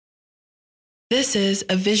This is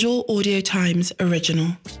a Visual Audio Times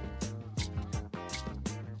original.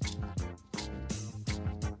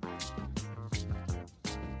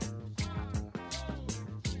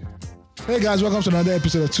 Hey guys, welcome to another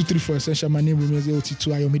episode of 234 Essential. My name remains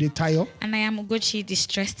AOT2 Ayomide Tayo. And I am Ugochi, the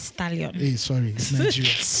stressed stallion. Hey, sorry, it's Nigeria.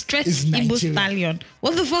 Stressed Igbo stallion.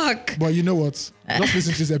 What the fuck? But you know what? Just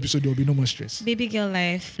listen to this episode, there will be no more stress. Baby girl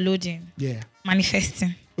life, loading. Yeah.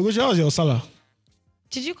 Manifesting. Ugochi, how was your Salah?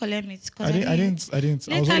 Did you collect it? I didn't.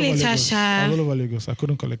 I was all over Lagos. I was all over Lagos. I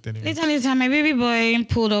couldn't collect anything. Later, my baby boy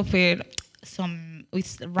pulled up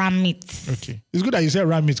with ram meat. Okay. It's good that you said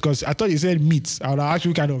ram meat because I thought you said meat. I would have asked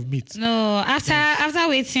you kind of meat. No, after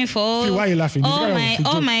waiting for Why are you laughing?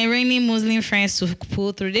 all my reigning Muslim friends to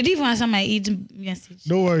pull through. They didn't even answer my Eid message.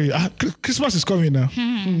 Don't worry. Christmas is coming now.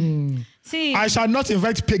 See, I shall not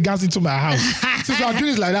invite pagans into my house. Since we are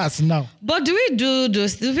doing it like that now. But do we do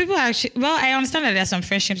those? Do people actually? Well, I understand that there are some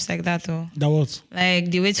friendships like that though. That what?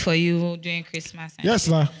 Like they wait for you during Christmas. Yes,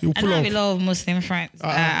 nah. You I pull know I up. have a lot of Muslim friends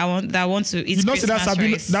that want to eat. You know,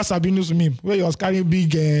 Christmas that's Sabino's meme where he was carrying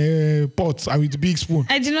big pots and with big spoon.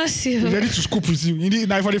 I did not see. He's ready to scoop with you.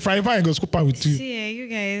 Now for the frying pan, go scoop pan with you. See, you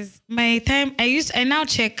guys. My time. I now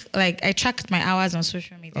check. Like I tracked my hours on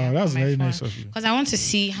social media. Oh, that's very nice of you. Because I want to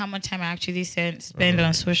see how much time I actually spend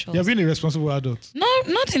on social. You've been a responsible adult. No,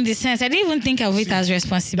 not in the sense. I didn't even think of it as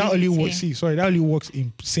responsibility. That only works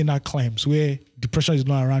in sinner climes where depression is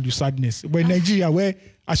not around you, sadness. But in Nigeria, where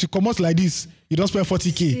as you come out like this, you don't spend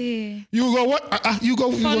 40K. See. You go what? You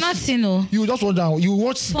go for nothing. No. You just watch down. You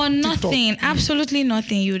watch for TikTok. Nothing. Absolutely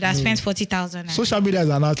nothing. You would have spent 40,000. Social media is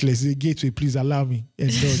an outlet. It's a gateway. Please allow me.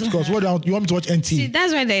 Because you want me to watch NTA? See,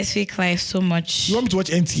 that's why there's fake life so much. You want me to watch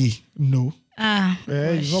NTA? No.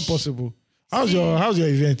 It's not possible. How's your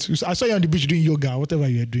event? I saw you on the beach doing yoga, whatever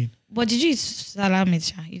you were doing. But did you eat salam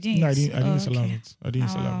it? You didn't. No, I didn't salam it. I didn't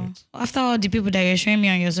salam it. After all the people that you're showing me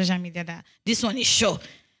on your social media that this one is sure.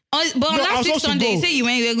 But on last week Sunday, you said you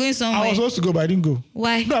were going somewhere. I was supposed to go, but I didn't go.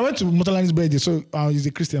 Why? No, I went to Motolani's birthday, so he's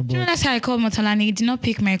a Christian boy. You know, that's how I called Motolani. He did not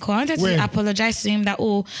pick my call. I wanted to apologize to him that,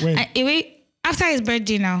 after his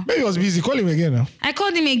birthday now. Maybe he was busy. Call him again now. I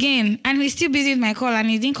called him again, and he's still busy with my call, and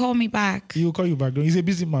he didn't call me back. He will call you back, though. He's a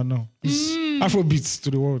busy man now. He's Afrobeats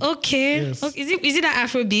to the world. Okay. Yes. Okay. Is it that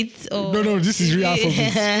Afrobeat? Or? No, this is real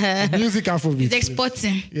Afrobeats. Music Afrobeats. He's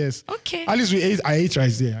exporting. Yes. Okay. At least I ate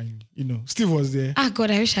rice there. And, Steve was there. Ah, God,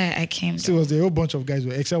 I wish I came. Steve was there. A whole bunch of guys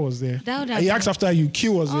were. Excel was there. He asked after you.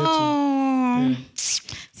 Q was there too. Yeah.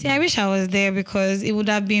 See, I wish I was there because it would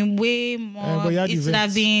have been way more. It would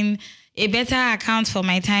have been a better account for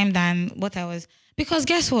my time than what I was. Because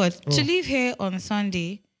guess what? To leave here on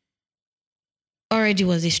Sunday already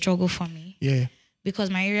was a struggle for me. Yeah.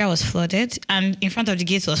 Because my area was flooded and in front of the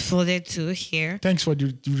gates was flooded too here. Thanks for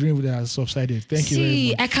the rain that has subsided. Thank you very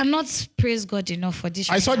much. I cannot praise God enough for this.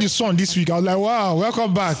 I saw the sun this week. I was like, wow,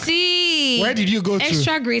 welcome back. See. Where did you go to?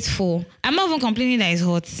 Extra grateful. I'm not even complaining that it's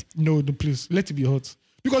hot. No, please. Let it be hot.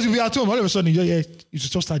 Because if we are at home, all of a sudden, you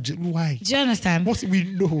just start. Why? Do you understand? What we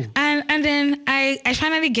know. And then I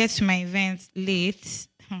finally get to my event late.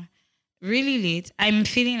 Really late. I'm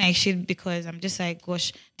feeling like shit because I'm just like,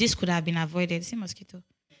 gosh, this could have been avoided. See mosquito.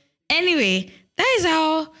 Anyway, that is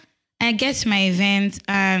how I get to my event.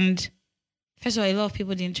 And first of all, a lot of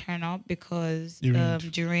people didn't turn up because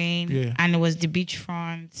the rain and it was the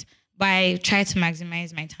beachfront. But I tried to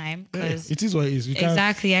maximize my time because it is what it is.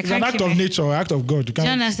 Exactly. It's an act of nature, an act of God. Do you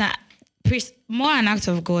understand? More an act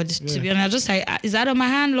of God, to be honest. Just like, is out of my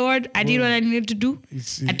hand, Lord. I did what I needed to do.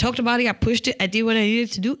 I talked about it. I pushed it. I did what I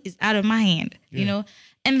needed to do. It's out of my hand,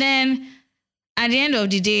 And then at the end of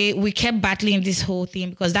the day, we kept battling this whole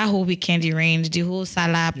thing because that whole weekend it rained. The whole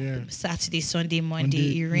Salah, Saturday, Sunday,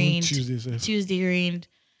 Monday, it rained. Tuesday it rained.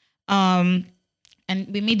 And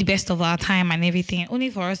we made the best of our time and everything.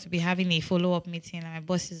 Only for us to be having a follow-up meeting. And my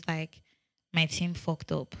boss is like, my team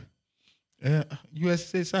fucked up.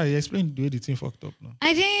 Sorry, explain the way the team fucked up now.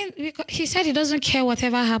 I didn't, because he said he doesn't care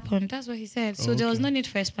whatever happened. That's what he said. So there was no need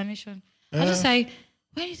for explanation. I was just like,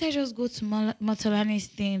 why did I just go to Motolani's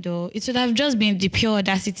thing though? It should have just been the pure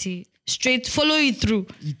audacity. Straight, follow it through.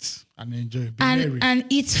 Eat and enjoy. Be merry. And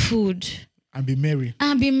eat food. And be merry.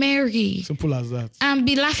 And be merry. Simple as that. And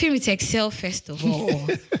be laughing with Excel first of all.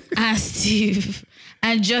 And Steve.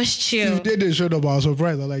 And just chill. If they showed up, I was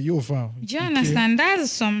surprised. I was like, yo, fam. Do you understand? That's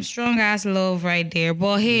some strong ass love right there.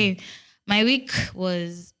 But hey, my week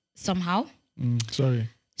was somehow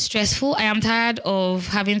stressful. I am tired of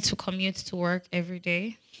having to commute to work every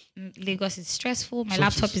day. Lagos is stressful. My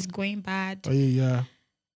laptop is going bad. Oh yeah.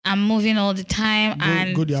 I'm moving all the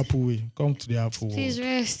time. Go the Apple way. Come to the Apple way. Please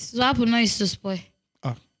rest. So Apple no is to spoil.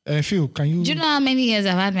 Phil, can you? Do you know how many years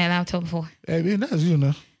I've had my laptop for? That's you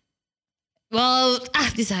know. Well,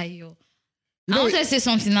 these are you. You I know, want to say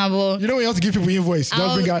something now, but you know when you have to give people invoice,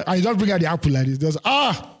 just bring out the apple like this. Just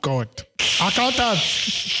God, accountant,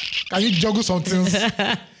 can you juggle some things?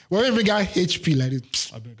 When you bring out HP like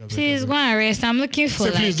this, please go and rest. I'm looking for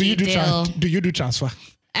so please, do you do transfer?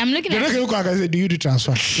 I'm looking at. Look at say, do you do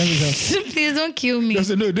transfer? Let me help. Please don't kill me. Just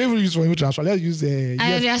say, no, don't even use for you transfer. Let's use there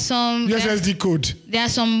are some USSD code. There are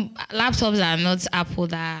some laptops that are not Apple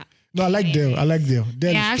that. No, I like Dell.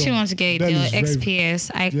 I actually want to get Dell XPS.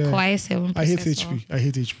 Core 7. I hate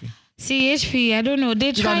HP. See, HP, I don't know.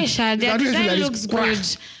 They try, their design looks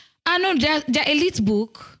good. I know their Elite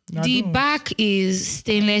book. The back is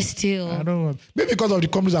stainless steel. I don't know. Maybe because of the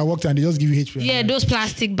companies I worked and they just give you HP. Yeah, those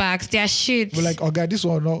plastic bags, they are shit. But like, okay, this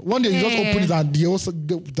one, no. One day you just open it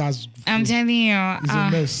and that's. I'm telling you, it's a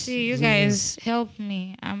mess. See, you guys help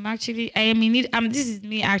me. I am in need. This is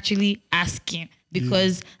me actually asking.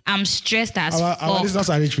 Because I'm stressed as fuck. Our listeners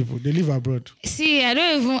are rich people. They live abroad. See,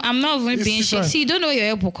 I'm not even being shit. See, you don't know where your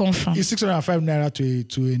help will come from. It's 605 naira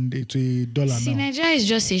to a dollar now. See, Nigeria is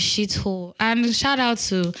just a shithole. And shout out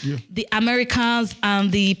to the Americans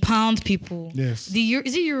and the pound people. Yes.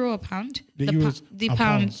 Is it euro or pound? The pound.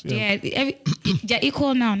 Pounds, yeah. They're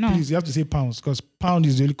equal now, no? Please, you have to say pounds because pound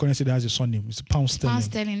is the only currency that has a surname. It's pound sterling. Pound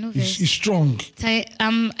sterling, no it's strong.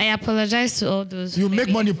 I apologize to all those. You make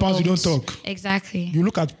money in pounds, you don't talk. Exactly. You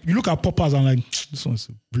look at poppers and like, this one's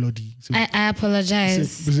bloody. I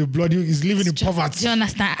apologize. It's a bloody, he's living in poverty. Do you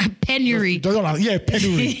understand? Penury.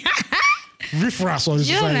 Penury. Riffraff or the society.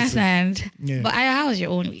 Do you understand? Yeah. But how was your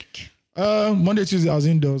own week? Monday, Tuesday, I was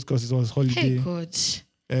indoors because it was holiday. Hey, good.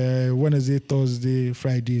 Wednesday, Thursday,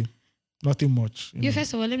 Friday, nothing much. You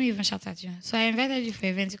first of all, let me even shout at you. So I invited you for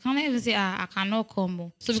events. You can't even say I cannot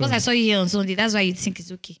come. So because I saw you here on Sunday, that's why you think it's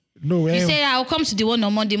okay. No, you say I'll come to the one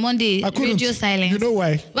on Monday. Radio silence. You know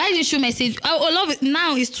why? Why didn't you message? I love it.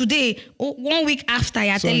 Now it's today. 1 week after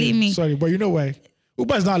you're telling me. Sorry, but you know why?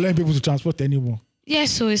 Uber is not allowing people to transport anymore.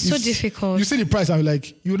 Yes, so it's so difficult. You see the price. I'm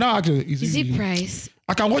like, you now actually is it price?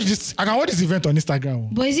 I can watch this event on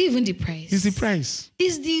Instagram. But is it even the price? It's the price.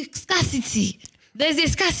 It's the scarcity. There's a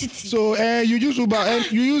scarcity. So you use Uber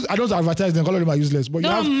and I don't advertise them, all of them are useless. But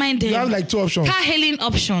don't mind them. You have like 2 options. Car hailing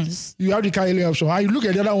options. You have the car hailing option. And you look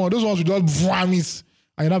at the other one, those ones with all vomits.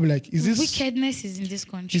 And you'll be like, is this wickedness is in this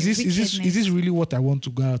country? Is this really what I want to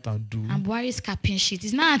go out and do? And Buhari's capping shit.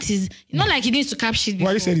 It's not like he needs to cap shit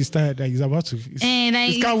before. Buhari said he's tired, like he's about to.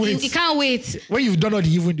 He can't wait. He can't wait. When you've done all the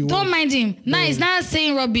even the don't mind him. Now he's not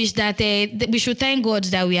saying rubbish that we should thank God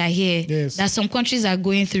that we are here. Yes. That some countries are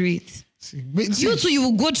going through it. You too, you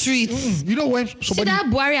will go through it. You know when somebody... See that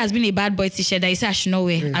Buhari has been a bad boy t-shirt that you say I should not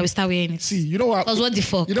wear. Yeah. I will start wearing it. See, you know what? Because what the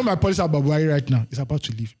fuck? You know my policy about Buhari right now is about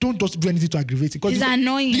to leave. Don't just do anything to aggravate it. It's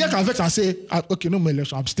annoying. The guy can vex and say, okay, no more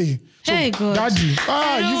election, I'm staying. So, hey God. Daddy,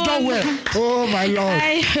 you've done well. Oh my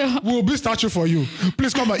Lord. We'll be statue for you.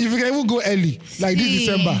 Please come back. If you can even go early, like this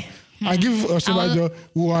December. I give somebody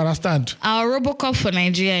who will understand. Our Robocop for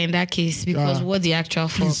Nigeria in that case, because what the actual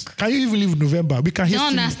fuck? Can you even leave November? We can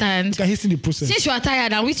hasten. Understand? We can hasten the process. Since you are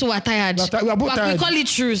tired and we too are tired, we are both tired. We call it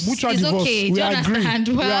truce. Mutual it's divorce. okay. We Do you agree. understand?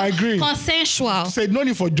 We agree. Consensual. Say no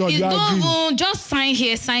need for judge. You don't just sign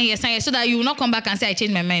here, so that you will not come back and say I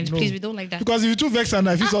changed my mind. No. Please, we don't like that. Because if you too vex and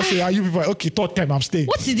if you just say, are you people okay? Third time I'm staying.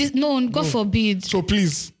 What is this? No, God forbid. So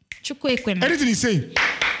please. Anything he's saying.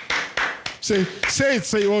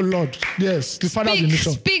 Say, oh Lord. Yes, the father of the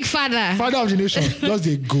nation. Speak, Father. Father of the nation. Just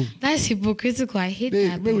they go. That's hypocritical. I hate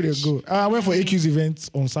that. Maybe they go. I went for AQ's event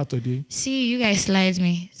on Saturday. See, you guys slide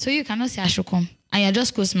me. So you cannot say I should come. And you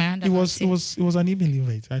just close my hand. It was an email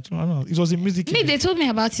invite. I don't know. It was a music event. They told me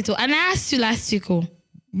about it. And I asked you last week.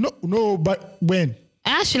 No, but when?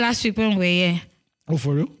 I asked you last week when we were here. Oh,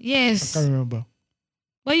 for real? Yes. I can't remember.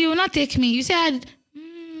 But you will not take me. You said...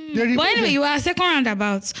 But anyway, you are second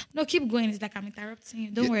roundabout. No, keep going. It's like I'm interrupting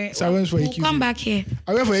you. Don't worry. So I went for we'll come back here.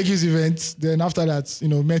 I went for AQ's event. Then after that,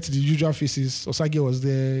 met the usual faces. Osage was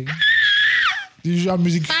there. The usual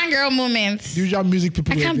music. Fangirl moment. The usual music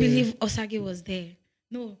people were there. I can't believe Osage was there.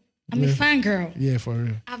 No, I'm a fangirl. Yeah, for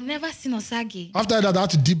real. I've never seen Osage. After that, I had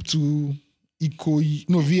to dip to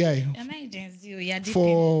VI. Am I Gen Z? Yeah,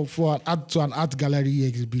 for an art gallery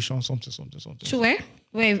exhibition, something. To where?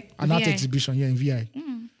 Where? An art exhibition, in VI.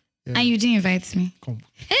 Yeah. And you didn't invite me. Come.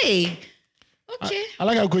 Hey, Okay. I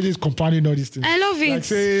like how Koji is compounding all these things. I love it. Like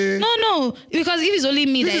say, no, because if it's only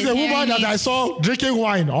me this that is a woman that I saw drinking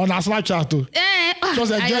wine on her Snapchat too.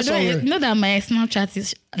 Just enjoy somewhere. You know that my Snapchat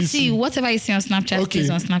is... See, whatever you see on Snapchat is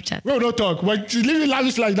on Snapchat. We don't talk. But she's living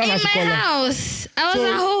lavish like that. In my house. I was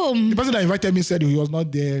at home. The person that invited me said he was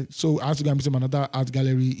not there. So I had to go and visit another art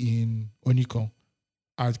gallery in Onikon.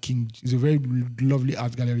 At King. It's a very lovely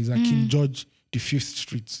art gallery. It's at King George the 5th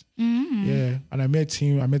Street. Yeah. And I met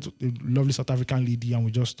him. I met a lovely South African lady and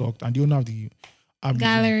we just talked. And the owner of the art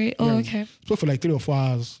gallery. museum. Okay. Spoke for like 3 or 4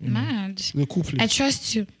 hours. Mad. It's a cool place. I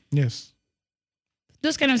trust you. Yes.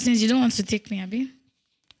 Those kind of things you don't want to take me, Abi.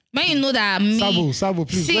 When you know that me... Sabo,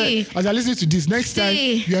 please. As I listen to this, next time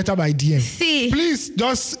you enter my DM. Please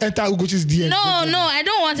just enter Ugochi's DM. No, I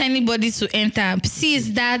don't want anybody to enter. See,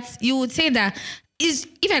 is that you would say that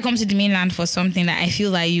if I come to the mainland for something that I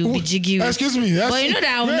feel like you'll be jiggy with. Excuse me. But you know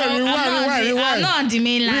that I'm not on the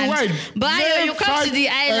mainland. Rewind. But you come to the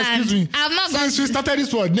island. Excuse me. I'm not going Since we started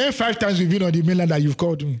this one, name 5 times we've been on the mainland that you've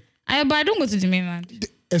called me. But I don't go to the mainland.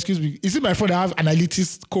 Excuse me. Is it my fault that I have an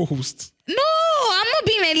elitist co-host? No, I'm not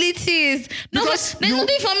being elitist. No, but there's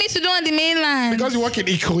nothing for me to do on the mainland. Because you work in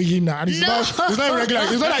Ikoyi now. And it's not regular.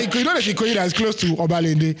 It's not like Ikoyi. You know that Ikoyi that is close to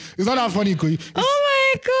Obalende. It's not that funny Ikoyi.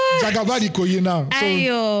 Oh my God. Jagabad Ikoyi now.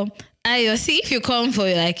 Ayo, see if you come for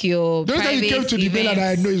like your don't tell you came to the mainland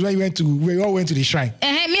that I know is when we all went to the shrine.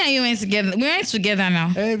 Me and you went together. We went together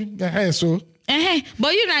now. So...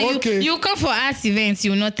 But you come for art events,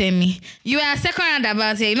 you will not tell me. You are second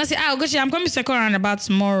roundabout here. You know, say, Gochi, I'm coming second roundabout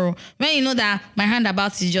tomorrow. When you know that my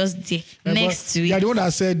roundabout is just there next to it. You're the one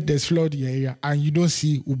that said there's flood in your area and you don't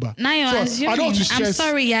see Uber. Now you're assuming. I'm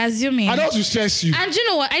sorry, you're assuming. I don't want to stress you. And you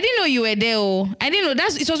know what? I didn't know you were there. I didn't know.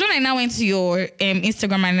 It was when I now went to your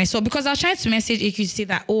Instagram and I saw, because I was trying to message AQ to say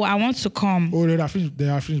that, I want to come. Oh, they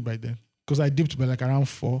are finished by then. Because I dipped by like around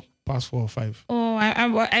 4 or 5. Oh,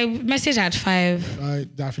 I messaged at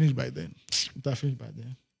 5. They're finished by then.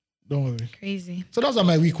 Don't worry. Crazy. So that's how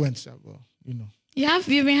my week went, you know. You've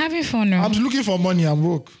been having fun. I'm looking for money. I'm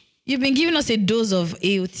broke. You've been giving us a dose of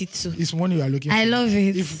AOT too. It's money we are looking for. I love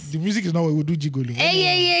it. If the music is not what we'll do jigolo.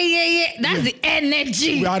 Yeah. That's the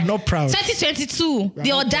energy. We are not proud. 2022.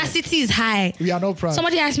 The audacity is high. We are not proud.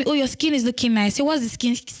 Somebody asked me, your skin is looking nice. I said, what's the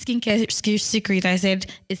skincare secret? I said,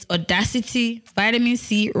 it's audacity, vitamin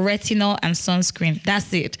C, retinol, and sunscreen.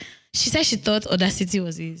 That's it. She said she thought audacity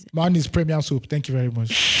was easy. Mine is Premier Soap. Thank you very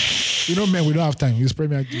much. You know, man, we don't have time. It's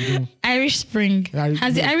Premier. Irish Spring.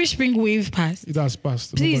 Has the Irish Spring wave passed? It has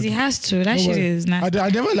passed. Please, it has to. That shit is nasty. I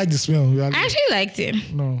never liked the smell. I actually liked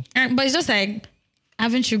it. No. But it's just like,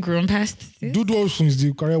 haven't you grown past this? Do those things,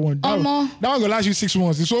 the correct one. That one gonna last you 6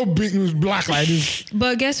 months. It's so big, it was black like this.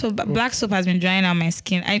 But guess what? Black soap has been drying out my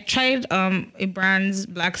skin. I tried a brand's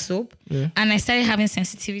black soap, and I started having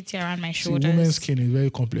sensitivity around my shoulders. Women's skin is very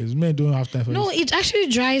complex. Men don't have time for this. No, it actually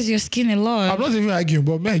dries your skin a lot. I'm not even arguing,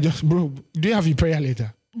 but man, bro, do you have your prayer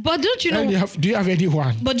later? But don't you know? Do you have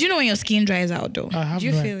anyone? But do you know when your skin dries out though? Do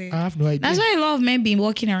you feel it? I have no idea. That's why I love men being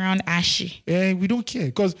walking around ashy. We don't care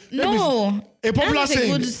because a popular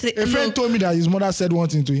saying. A friend told me that his mother said one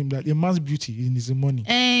thing to him, that a man's beauty is his money.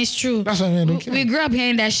 It's true. That's why men don't care. We grew up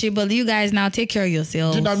hearing that shit, but you guys now take care of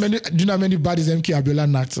yourselves. Do you know how many bodies MK Abiola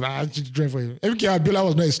knocked? I just dream for him. MK Abiola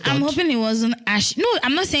was not a stud. I'm hoping it wasn't ashy. No,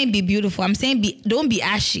 I'm not saying be beautiful. I'm saying don't be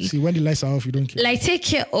ashy. See, when the lights are off, you don't care. Like, take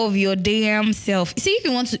care of your damn self. See, if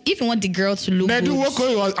you want the girl to look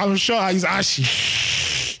good. I'm sure he's ashy.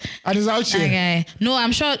 And he's out here. Okay. No,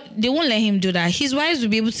 I'm sure they won't let him do that. His wives will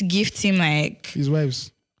be able to gift him like... His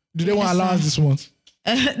wives. Do they want allowance this month?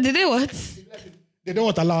 Did they what? They don't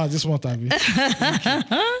want allowance this month, Abby.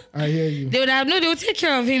 I hear you. They will take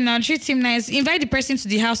care of him now. Treat him nice. Invite the person to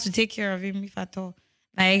the house to take care of him if at all.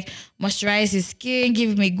 Like, moisturize his skin,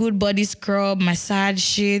 give him a good body scrub, massage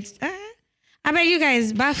shit. I bet you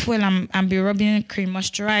guys bath well and be rubbing cream.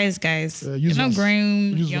 Moisturize, guys. You're not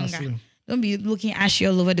growing younger. Vaseline. Don't be looking ashy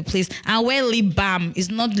all over the place. And wear lip balm. It's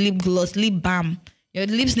not lip gloss, lip balm. Your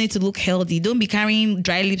lips need to look healthy. Don't be carrying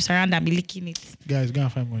dry lips around and be licking it. Guys, go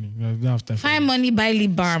and find money. You don't have time. Find money, buy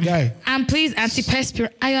lip balm. Guy. And please,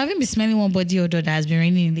 antiperspirant. I haven't been smelling one body odor that has been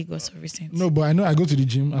raining in Lagos recently. No, but I know I go to the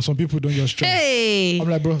gym and some people don't just try. Hey. I'm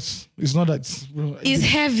like, bros, it's not that. Bro, it's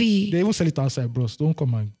heavy. They even sell it outside, bros. Don't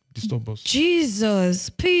come and disturb us. Jesus,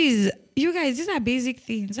 please. You guys, these are basic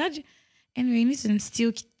things. Anyway, you need to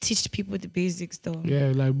still teach people the basics though.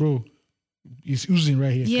 Yeah, like, bro, it's oozing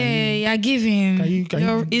right here. Yeah, you're giving.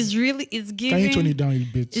 It's giving. Can you tone it down a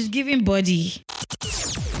bit? It's giving body.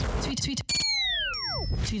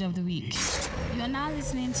 Tweet of the week. You are now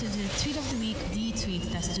listening to the tweet of the week, the tweet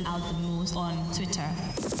that stood out the most on Twitter.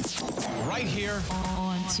 Right here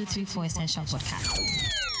on 234 Essential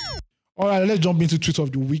Podcast. All right, let's jump into tweet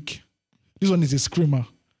of the week. This one is a screamer,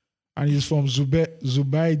 and it's from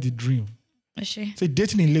Zubai the Dream. Say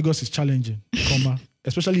dating in Lagos is challenging,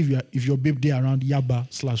 especially if your babe there around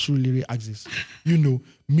Yaba/Surulere axis.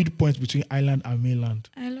 Midpoint between island and mainland.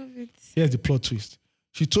 I love it. Here's the plot twist.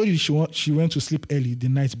 She told you she went to sleep early the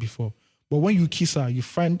night before, but when you kiss her, you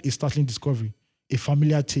find a startling discovery, a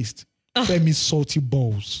familiar taste. Femi's salty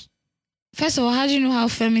balls. First of all, how do you know how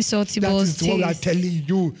Femi's salty balls taste? That is what we are telling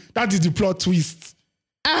you. That is the plot twist.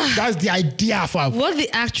 That's the idea, fam. What the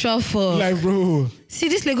actual fuck? Like, bro. See,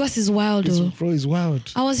 this Lagos is wild, though. Bro, it's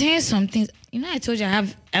wild. I was hearing some things. I told you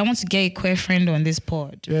I want to get a queer friend on this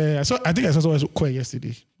pod. Yeah, I think I saw someone queer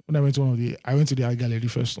yesterday. When I went to the art gallery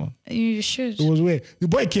first one. You should. It was where the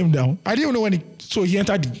boy came down. I didn't even know when he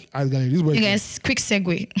entered the art gallery. This boy. Yes, quick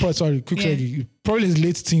segue. Quick segue. Probably his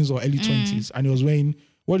late teens or early 20s, and he was wearing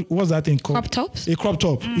what was that thing called? Crop tops. A crop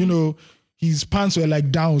top. His pants were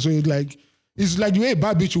like down, so it's like the way a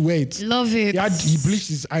bad bitch would wear it. Love it. He bleached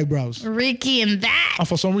his eyebrows. Ricky and that. And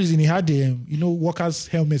for some reason, he had the workers'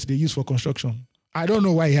 helmets they use for construction. I don't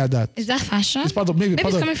know why he had that. Is that fashion? It's part of maybe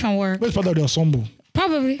it's coming from work. Maybe it's part of the ensemble.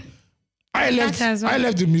 Probably. I left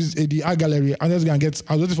the art gallery and I was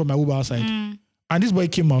waiting for my Uber outside. And this boy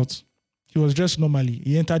came out. He was dressed normally.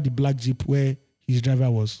 He entered the black Jeep where his driver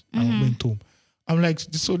was and went home. I'm like,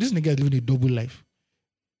 so this nigga is living a double life.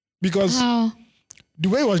 Because the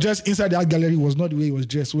way he was dressed inside the art gallery was not the way he was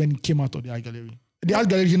dressed when he came out of the art gallery. The art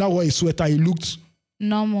gallery, he now wore a sweater. He looked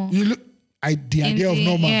normal. The idea of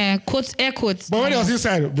normal. Yeah, quotes, air quotes. But when he was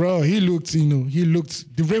inside, bro, he looked the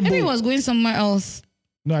rainbow. Maybe he was going somewhere else.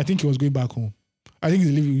 No, I think he was going back home. I think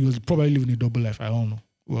he was probably living a double life. I don't know.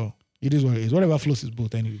 Well, it is what it is. Whatever floats his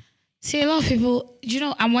boat anyway. See, a lot of people,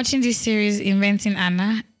 I'm watching this series, Inventing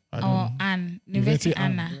Anna. Inventing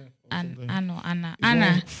Anna.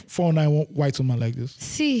 Anna. 491 white woman like this.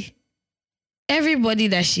 See, everybody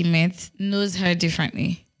that she met knows her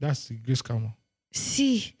differently. That's the Grace Karma.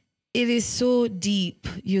 See, it is so deep,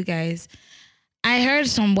 you guys. I heard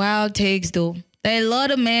some wild takes though. A lot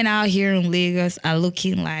of men out here in Lagos are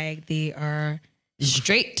looking like they are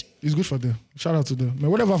straight. It's good for them. Shout out to them. Man,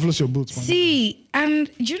 whatever floats your boat. Man. See, and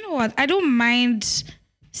you know what? I don't mind.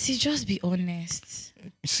 See, just be honest.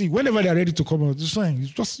 See, whenever they're ready to come out, it's fine. It's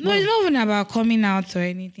just it's not even about coming out or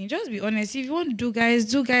anything. Just be honest. If you want to do guys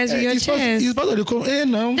with your chest. It's part of the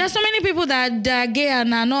now. There's so many people that are gay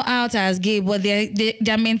and are not out as gay, but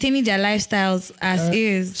they're maintaining their lifestyles as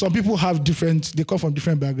is. Some people have they come from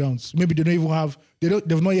different backgrounds. Maybe they don't even have.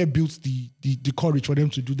 They've not yet built the courage for them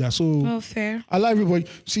to do that. So, fair. I like everybody.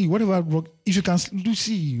 See, whatever, if you can do,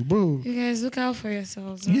 see, bro. You guys look out for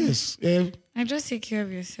yourselves. Huh? Yes. And just take care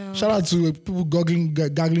of yourself. Shout out to people gargling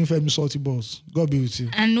Femi salty balls. God be with you.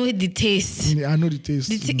 I know the taste. I know the taste.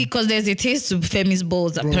 Because there's a taste to Femi's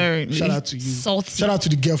balls, bro, apparently. Shout out to you. Salty. Shout out to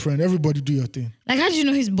the girlfriend. Everybody do your thing. Like, how do you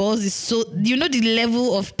know his balls is so... Do you know the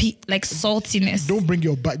level of saltiness? Don't bring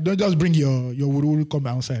your back. Don't just bring your wuru come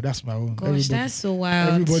outside. That's my own. Gosh, that's so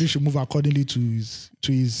wild. Everybody should move accordingly to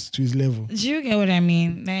his level. Do you get what I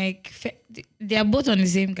mean? Like, they are both on the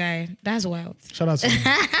same guy. That's wild. Shout out to you.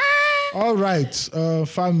 All right.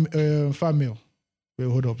 Fan mail. Wait,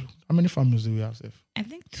 hold up. How many fan mails do we have, Seth? I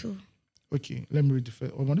think 2. Okay, let me read the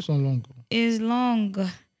first. Oh, this one long. It's long.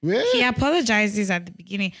 Where? He apologizes at the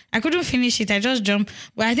beginning. I couldn't finish it. I just jumped.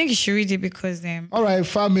 But I think you should read it because all right,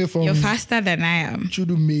 fan mail from... You're faster than I am.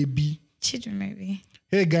 Chidu maybe.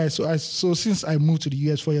 Hey guys, so since I moved to the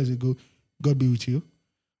US 4 years ago, God be with you,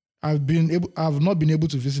 I've not been able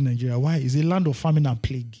to visit Nigeria. Why? It's a land of famine and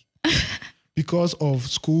plague. Because of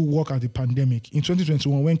school, work, and the pandemic. In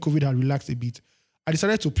 2021, when COVID had relaxed a bit, I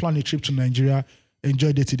decided to plan a trip to Nigeria, enjoy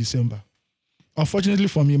it till December. Unfortunately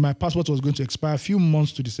for me, my passport was going to expire a few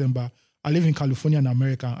months to December. I live in California in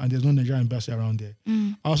America, and there's no Nigerian embassy around there.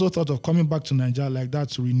 I also thought of coming back to Nigeria like that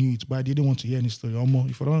to renew it, but I didn't want to hear any story.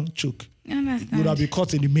 If I don't choke, you would have been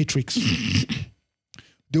caught in the matrix.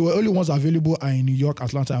 The only ones available are in New York,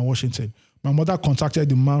 Atlanta, and Washington. My mother contacted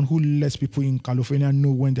the man who lets people in California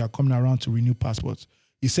know when they are coming around to renew passports.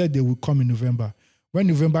 He said they would come in November. When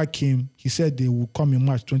November came, he said they would come in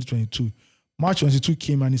March 2022. March 22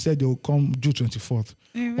 came and he said they will come June 24th.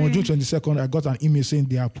 Mm-hmm. On June 22nd, I got an email saying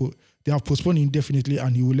they have postponed indefinitely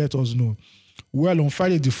and he will let us know. Well, on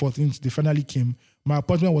Friday the 14th, they finally came. My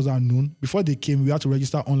appointment was at noon. Before they came, we had to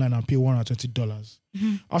register online and pay $120.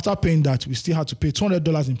 Mm-hmm. After paying that, we still had to pay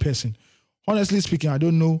 $200 in person. Honestly speaking, I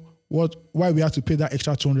don't know why we had to pay that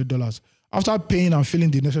extra $200. After paying and filling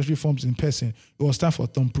the necessary forms in person, it was time for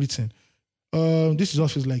thumbprinting. This is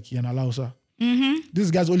what feels like Yana Lausa.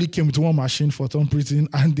 These guys only came with one machine for thumb printing,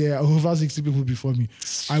 and there are over 60 people before me.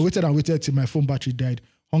 I waited and waited till my phone battery died.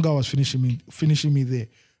 Hunger was finishing me there.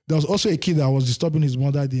 There was also a kid that was disturbing his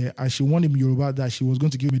mother there, and she warned him Yoruba that she was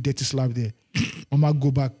going to give him a dirty slap there. Mama,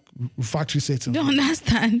 go back, factory setting. Don't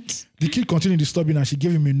understand. The kid continued disturbing, and she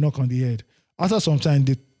gave him a knock on the head. After some time,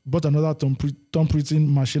 they bought another thumb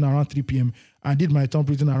printing machine around 3 p.m. and did my thumb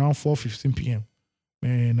printing around 4:15 p.m.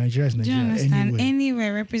 Man, Nigeria is Nigeria. Do you understand?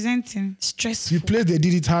 Anywhere Representing. Stressful. The place they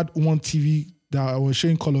did it had one TV that was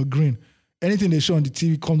showing color green. Anything they show on the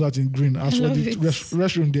TV comes out in green. As for the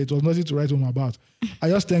restroom there, it was nothing to write home about. I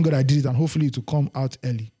just thank God I did it, and hopefully it will come out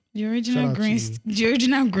early. The original green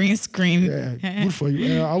screen. Yeah, good for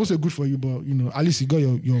you. I would say good for you, but at least you got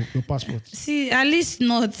your passport. See, at least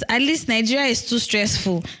not. At least Nigeria is too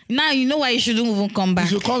stressful. Now you know why you shouldn't even come back.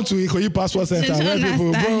 You should come to Ikoyi Passport Center where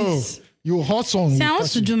people, bro. You hot song. See, I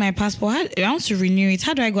want to do my passport. I want to renew it.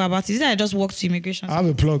 How do I go about it? Is it I just walk to immigration? I have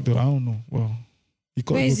a plug though. I don't know. Well,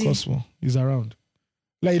 he's around.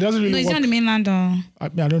 Like, it doesn't really work. No, he's on the mainland.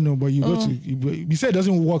 I don't know, but you go to. He said it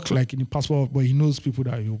doesn't work like in the passport, but he knows people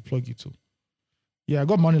that he'll plug it to. Yeah, I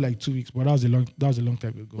got money like 2 weeks, but that was a long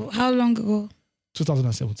time ago. How long ago?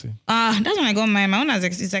 2017. That's when I got mine. My own has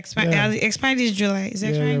expired. Yeah. It expired this July. It's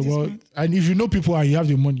expired this month. And if you know people and you have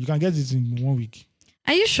the money, you can get it in 1 week.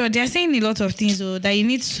 Are you sure? They are saying a lot of things that you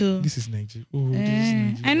need to. This is Nigeria. This is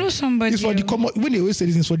Nigeria. I know somebody. It's for the common. When they always say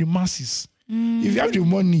this, it's for the masses. If you have the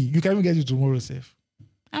money, you can even get it tomorrow, safe.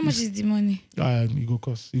 How much is the money? It go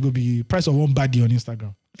cost. It go be price of one baddie on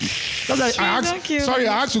Instagram. Like, I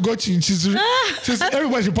asked to go to. She's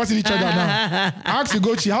everybody's reporting each other now. I asked to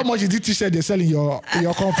go to. How much is the t-shirt they sell in your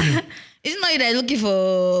company? It's not you that are looking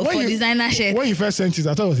for designer shirts. When you first sent it,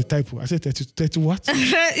 I thought it was a typo. I said 30 what?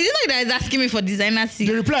 It's not you that is asking me for designer shirts.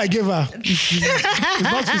 The reply I gave her, it's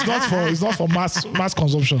not for mass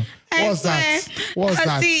consumption. What's that?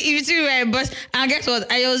 See, if you right, but and guess what?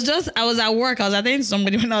 I was at work. I was attending to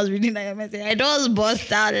somebody when I was reading that message. I just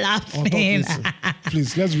burst out laughing.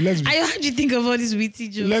 Please, let's be. How do you think of all these witty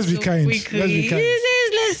jokes? Let's be kind.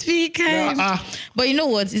 Let's be kind. But you know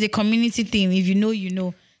what? It's a community thing. If you know, you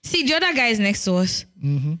know. See, the other guys next to us.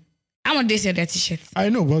 I'm on this their t-shirt. I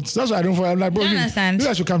know, but that's why I don't. I'm like, bro, do you understand? You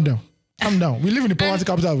guys should calm down. Calm down. We live in the poverty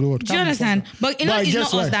capital of the world. Do you understand? But it's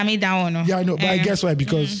not us that made that one. No? Yeah, I know. But I guess why?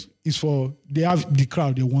 Because it's for they have the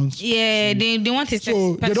crowd they want. Yeah, they want a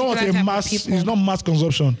so they don't want a mass. It's not mass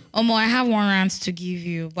consumption. I have one rant to give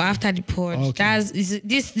you, but after the pod,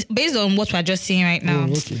 this based on what we're just saying right now.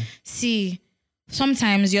 Okay. See.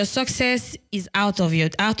 Sometimes your success is out of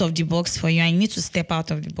the box for you, and you need to step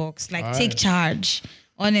out of the box. Like, take charge.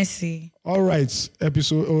 Honestly. All right.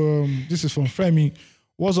 Episode. This is from Femi.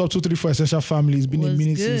 What's up, 234 Essential Family? It's been a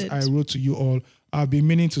minute since I wrote to you all. I've been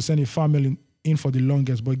meaning to send a family in for the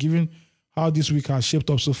longest, but given how this week has shaped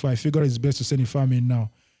up so far, I figured it's best to send a family in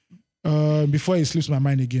now. Before it slips my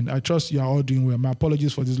mind again, I trust you are all doing well. My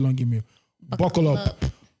apologies for this long email. Buckle up.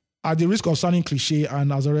 At the risk of sounding cliche,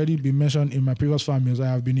 and as already been mentioned in my previous family, I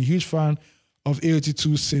have been a huge fan of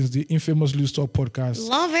AOT2 since the infamous Loose Talk podcast.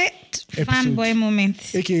 Love it. Fanboy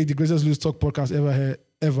moment. AKA the greatest Loose Talk podcast ever,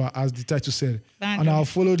 as the title said. And I've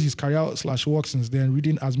followed his career/work since then,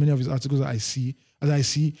 reading as many of his articles as I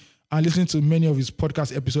see, and listening to many of his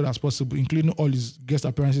podcast episodes as possible, including all his guest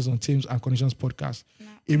appearances on Thames and Connections podcast,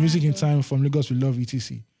 A Music in Time, From Lagos We Love,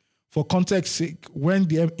 etc. For context sake, when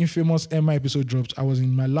the infamous Emma episode dropped, I was in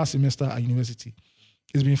my last semester at university.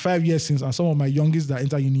 It's been 5 years since, and some of my youngest that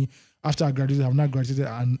enter uni after I graduated have not graduated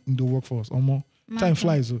and in the workforce. Time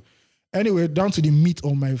flies. So. Anyway, down to the meat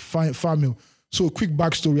of my family. So, quick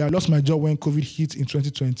backstory. I lost my job when COVID hit in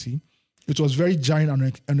 2020. It was very jarring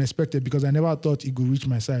and unexpected because I never thought it could reach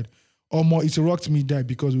my side. It rocked me there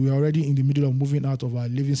because we were already in the middle of moving out of our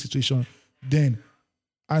living situation then.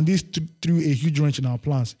 And this threw a huge wrench in our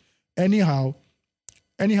plans. Anyhow,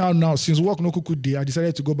 now, since work no kuku day, I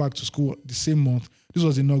decided to go back to school the same month. This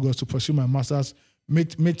was in August to pursue my master's,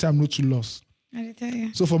 make time no too loss. I did tell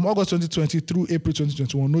you. So from August 2020 through April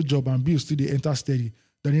 2021, no job and bills still they enter steady.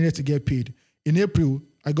 That needed to get paid. In April,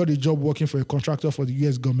 I got a job working for a contractor for the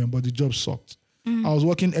US government, but the job sucked. I was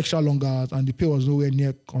working extra long hours and the pay was nowhere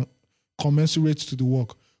near commensurate to the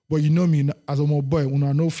work. But you know me, as a more boy, when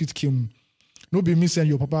I know fit kill me. No be me send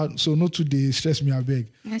your papa, so no today stress me, I beg.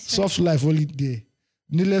 Soft life only day.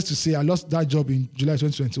 Needless to say, I lost that job in July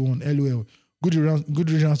 2021. LOL. Good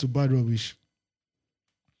reasons to bad rubbish.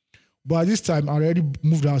 But at this time, I already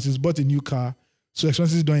moved houses, bought a new car, so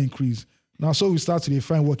expenses don't increase. Now, so we start to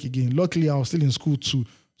find work again. Luckily, I was still in school too,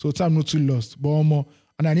 so time not too lost. But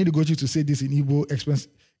and I need to go to say this in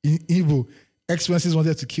Igbo. Expenses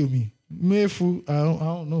wanted to kill me. Mayfu, I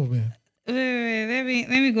don't know, man. Wait.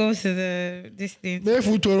 Let me go to this thing.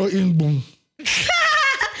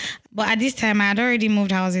 But at this time, I had already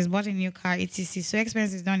moved houses, bought a new car, etc. So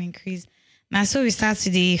expenses don't increase. Now, so we start to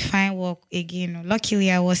the fine work again. Luckily,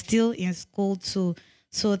 I was still in school too,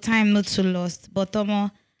 so time not too lost. But Tomo,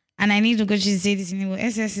 and I need to go to say this in English.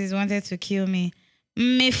 SSs wanted to kill me.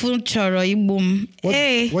 Hey.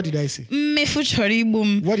 What did I say?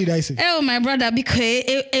 What did I say? Oh, my brother, because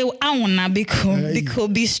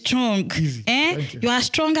be strong. Easy. You are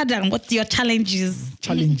stronger than what your challenges.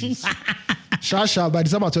 Shasha, by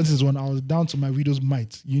December 21, I was down to my widow's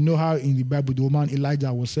mite. You know how in the Bible the woman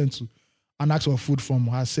Elijah was sent to and asked for food from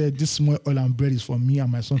her. Said, "This small oil and bread is for me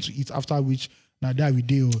and my son to eat." After which, now that we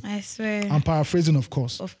do. I swear. I'm paraphrasing, of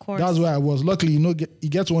course. Of course. That's where I was. Luckily, you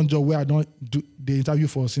get one job where I don't do the interview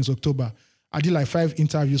for since October. I did like 5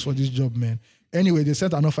 interviews for this job, man. Anyway, they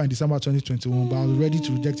sent an offer in December 2021, but I was ready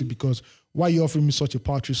to reject it because why are you offering me such a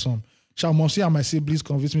paltry sum? Shall Monsieur and my siblings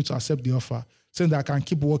convince me to accept the offer, saying that I can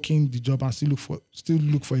keep working the job and still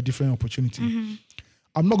look for a different opportunity. Mm-hmm.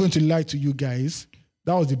 I'm not going to lie to you guys.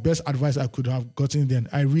 That was the best advice I could have gotten then.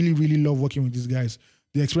 I really, really love working with these guys.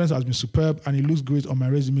 The experience has been superb and it looks great on my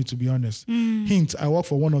resume, to be honest. Hint, I work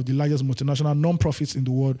for one of the largest multinational non-profits in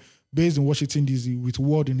the world based in Washington, D.C. with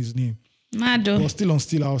Word in his name. Mado. But still,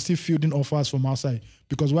 I was still fielding offers from outside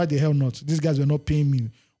because why the hell not? These guys were not paying me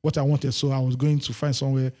what I wanted, so I was going to find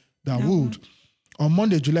somewhere that would. On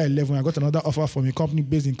Monday, July 11, I got another offer from a company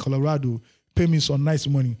based in Colorado, pay me some nice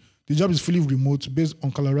money. The job is fully remote based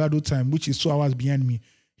on Colorado time, which is 2 hours behind me.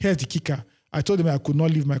 Here's the kicker. I told them I could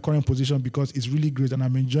not leave my current position because it's really great and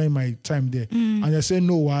I'm enjoying my time there. And they say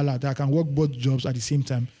no, wahala, that I can work both jobs at the same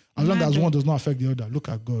time as long as one does not affect the other. Look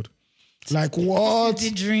at God. Like what?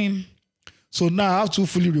 The dream. So now I have 2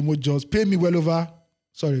 fully remote jobs. Pay me well over.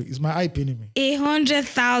 Sorry, is my eye paying me?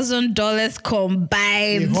 $100,000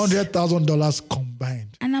 combined. $100,000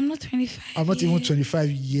 combined. And I'm not 25. I'm not even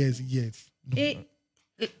 25 years yet. No.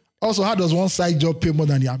 Also, how does one side job pay more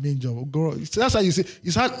than your main job? Girl, that's how you say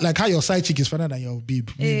it's hard, like how your side chick is finer than your babe.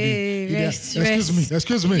 Excuse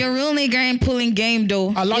me. Your real nigga ain't pulling game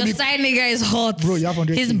though. Your side nigga is hot. Bro, you have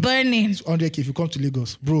 100K. He's burning. It's 100K if you come to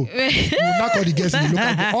Lagos. Bro, you knock all the guests in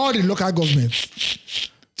all the local governments.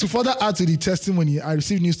 To further add to the testimony, I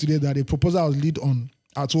received news today that a proposal I was lead on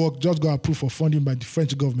at work just got approved for funding by the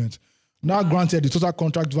French government. Now granted, the total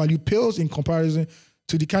contract value pales in comparison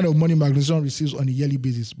to the kind of money my organization receives on a yearly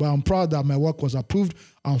basis. But I'm proud that my work was approved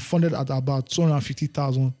and funded at about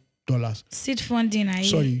 $250,000. Seed funding,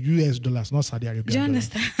 Sorry, US dollars, not Saudi Arabia. Do you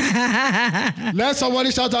understand? Let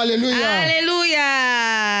somebody shout hallelujah.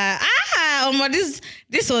 Hallelujah.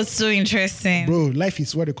 This was so interesting. Bro, life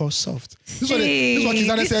is what they call soft. This is what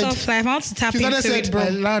Kizana said. Soft life. I want to tap Kizana into said, it, bro. I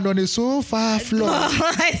land on a sofa floor.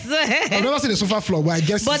 I swear. I've never seen a sofa floor, but I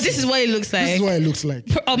guess. But this is what it looks like. This is what it looks like.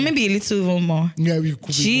 Or maybe a little even more. Yeah, we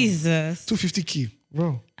could. Jesus. 250K,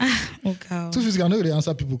 bro. Oh God. 250K. I know the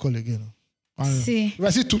answer people call again. See. If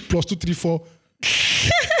I see 2 + 2 3 4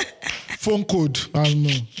 phone code, I don't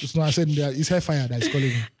know. It's not. I said it's Hellfire that is calling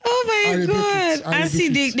me. Oh my God. And see,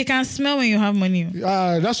 they can smell when you have money.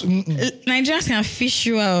 That's Nigerians can fish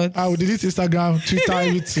you out. I will delete Instagram, Twitter,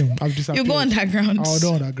 everything. I've disappeared. You go underground. I'll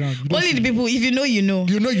go underground. Only the people, if you know, you know.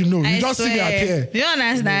 You know. You I just see me appear. You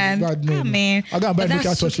understand? No. Man. I gotta buy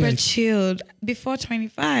that's super super chilled. Before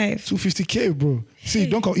 25. 250K, bro. See,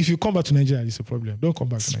 don't come. If you come back to Nigeria, it's a problem. Don't come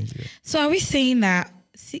back to Nigeria. So are we saying that?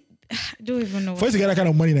 See, I don't even know. For you to get that kind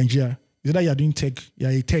of money in Nigeria, is that you're doing tech,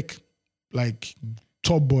 you're a tech, like,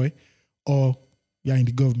 top boy, or you're in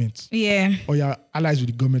the government. Yeah. Or you're allies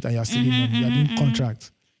with the government and you're stealing money. You're doing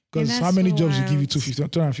contracts. Because how many jobs you give you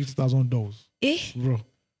 $250,000? Bro.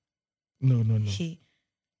 No. Okay.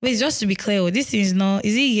 Wait, just to be clear, this is not,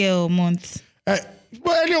 is it year or month? But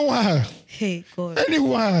anyone. Hey, God.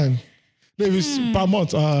 Anyone. Per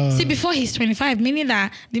month. See, before he's 25, meaning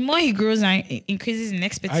that the more he grows and increases in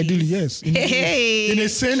expertise. Ideally, yes. In a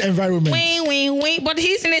sane environment. Wait. But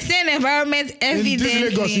he's in a sane environment evidently. In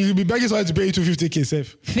this Lagos, he'll be begging someone to pay you $250K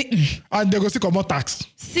safe. And they go still come more tax.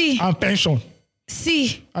 See. And pension.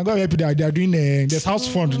 See. I'm going to help you that they're doing there's house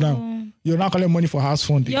fund now. You're not collecting money for house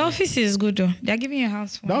fund. Your office is good though. They're giving you a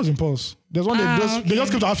house fund. That was Impulse. There's one they just came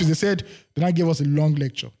to the office. They said they now gave us a long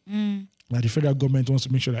lecture. That the federal government wants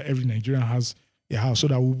to make sure that every Nigerian has a house, so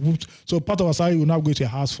that so part of our salary will now go to a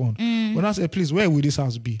house fund. When I say, please, where will this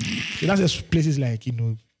house be? It has places like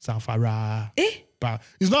Zamfara, But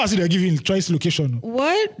it's not as if they're giving choice location.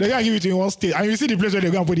 What? They're gonna give it to you in one state, and you see the place where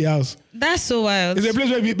they're gonna put the house. That's so wild. It's a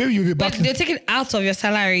place where maybe you'll be back. But they'll take it out of your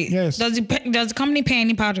salary. Yes. Does the company pay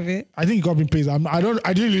any part of it? I think the company pays. I didn't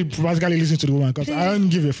really practically listen to the woman because I don't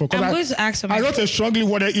give a fuck. I'm going to ask I wrote a strongly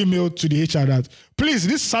worded email to the HR that please,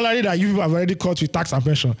 this salary that you have already cut with tax and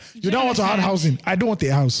pension, you don't want to add housing. I don't want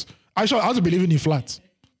a house. I want to be living in flat.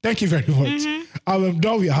 Thank you very much. I'm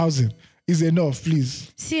done with housing. It's enough,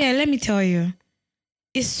 please. See, let me tell you,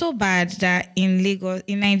 it's so bad that in Lagos,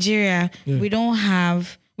 in Nigeria, we don't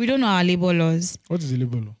know our labor laws. What is the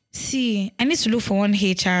labor law? See, I need to look for one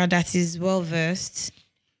HR that is well versed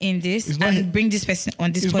in this and bring this person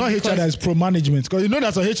on this. It's not HR that is pro management, because you know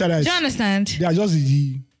that's a HR that is. Do you understand? They are just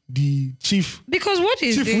the chief. Because what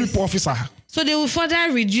is chief this? whip officer. So they will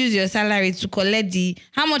further reduce your salary to collect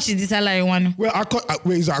how much is the salary one? Well,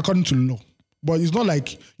 it's according to law. But it's not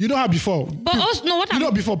like, you know how before. But also, no,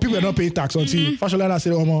 what before people were not paying tax until Fashion Liner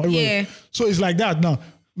said, yeah. So it's like that now.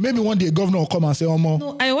 Maybe one day a governor will come and say, No,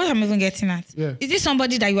 what I'm even getting at. Yeah. Is this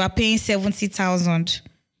somebody that you are paying 70,000?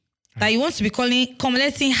 That you want to be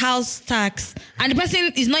collecting house tax, and the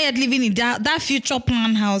person is not yet living in that future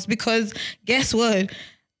plan house, because guess what?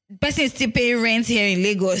 The person is still paying rent here in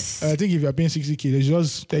Lagos. I think if you're paying 60K, they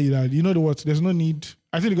just tell you that, you know what, there's no need.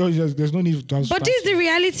 I think there's no need to have. But this is the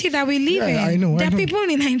reality that we live in. I know. There are people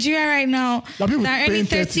in Nigeria right now that are earning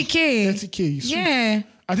 30K. 30K. So yeah.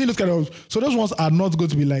 I think those ones are not going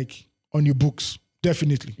to be like on your books.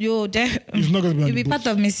 Definitely. It's not going to be on you'll be part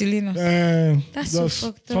of miscellaneous. That's so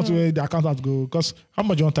fucked up. Not where the accountant go. Because how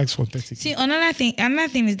much you want tax for 30K? See, another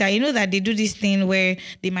thing is that you know that they do this thing where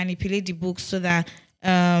they manipulate the books so that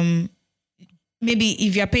maybe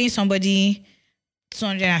if you're paying somebody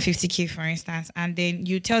 250K, for instance, and then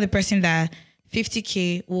you tell the person that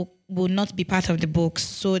 50K will not be part of the books,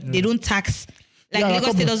 so they don't tax. Like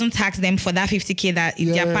Lagos State doesn't tax them for that 50K that if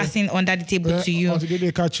they're passing under the table to you. Until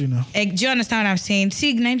they catch you now. Do you understand what I'm saying?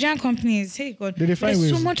 See, Nigerian companies, hey God, there's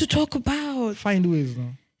so much to talk about. Find ways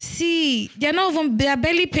now. See, they're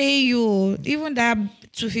barely paying you. Even that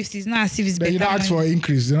 250 is not as if it's better. You don't ask for an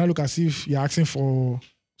increase. They don't look as if you're asking for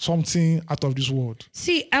something out of this world.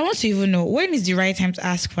 See, I want to even know, when is the right time to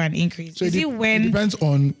ask for an increase? So it depends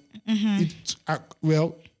on it.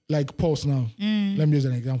 Like Pulse now. Let me use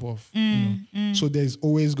an example of. So there's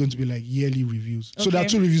always going to be like yearly reviews. So there are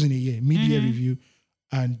 2 reviews in a year: mid-year review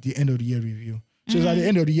and the end of the year review. So it's at the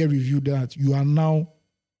end of the year review that you are now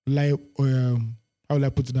like how will I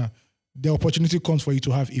put it now? The opportunity comes for you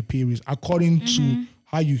to have a pay raise according to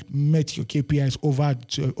how you met your KPIs over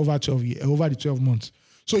the 12 months.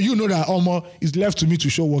 So you know that almost is left to me to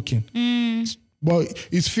show working. But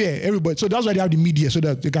it's fair, everybody. So that's why they have the media, so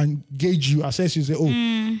that they can gauge you, assess you, say,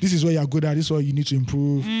 this is where you're good at, this is where you need to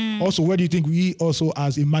improve. Also, where do you think we also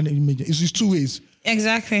as a management, it's 2 ways.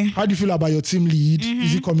 Exactly. How do you feel about your team lead?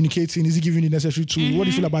 Is he communicating? Is he giving the necessary tools? What do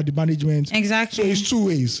you feel about the management? Exactly. So it's 2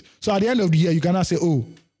 ways. So at the end of the year, you cannot say,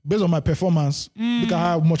 based on my performance, look at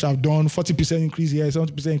how much I've done, 40% increase here,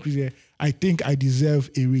 70% increase here, I think I deserve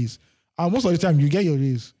a raise. And most of the time, you get your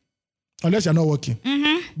raise. Unless you're not working.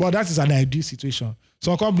 But that is an ideal situation.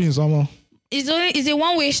 Some companies, it's a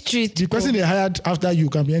one-way street. The person they hired after you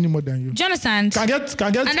can be any more than you. Do you understand? Can get.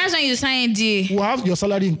 And that's when you sign a deal. Will have your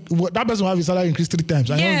salary. That person will have his salary increased 3 times.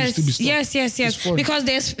 Yes. Because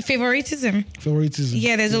there's favoritism.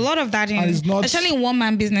 Yeah, there's a lot of that especially in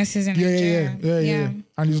one-man businesses in Nigeria. Yeah.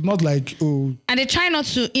 And it's not like And they try not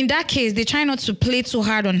to. In that case, they try not to play too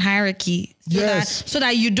hard on hierarchy. So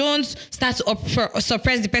that you don't start to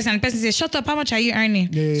suppress the person. And the person says, "Shut up! How much are you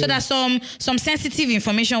earning?" So that some sensitive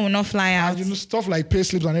information will not fly out. And stuff like pay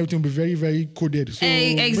slips and everything will be very, very coded. So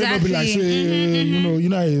exactly. Be like, say, you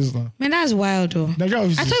know how it is now. Man, that's wild though. I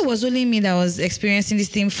thought it was only me that was experiencing this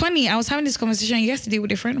thing. Funny, I was having this conversation yesterday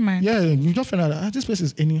with a friend of mine. Yeah, you don't find out this place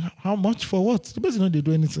is earning how much for what? The person don't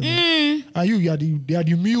do anything. And they are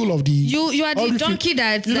the mule of the. You are the donkey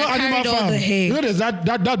that carried all the hay. You know there's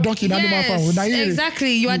that donkey in Animal Farm.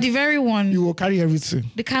 Exactly. You are the very one. You will carry everything.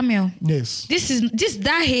 The camel. Yes.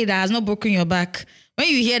 That hay that has not broken your back. When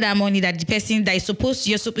you hear that money that the person that is supposed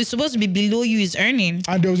to be below you is earning.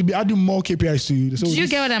 And they will be adding more KPIs to you. So do you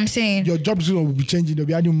get what I'm saying? Your job will be changing. They'll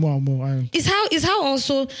be adding more and more. It's how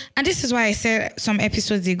also, and this is why I said some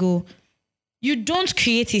episodes ago, you don't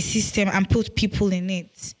create a system and put people in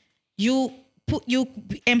it. You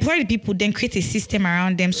employ the people, then create a system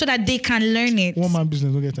around them so that they can learn it. One man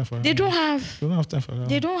business don't get time for that. They don't have time for that.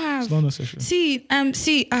 They don't have. It's not necessary.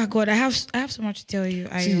 See, God, I have so much to tell you.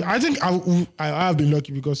 I think I have been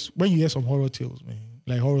lucky because when you hear some horror tales, man,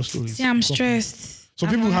 like horror stories. See, I'm stressed. So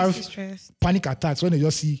I'm people honestly have stressed. panic attacks when they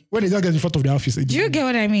just get in front of the office. Do you get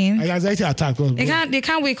what I mean? Like anxiety attack. They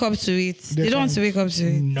can't wake up to it. They don't want to wake up to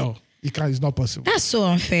it. No, it can't. It's not possible. That's so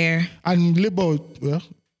unfair. And Labour, well,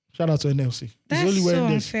 shout out to NLC. That's it's only so when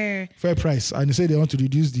there's unfair. fair price, and they say they want to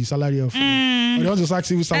reduce the salary of. Or they want to sack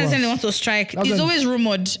civil That's servants. when they want to strike. That's It's when- always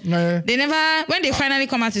rumored. Yeah. They never, when they finally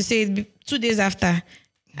come out to say it, 2 days after,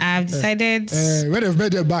 I've decided. When they've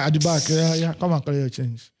made their back at the back, yeah, come and call your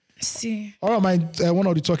change. See. All right, one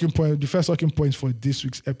of the first talking points for this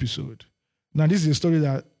week's episode. Now, this is a story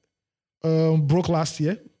that broke last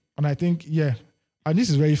year, and I think, and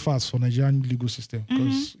this is very fast for Nigerian legal system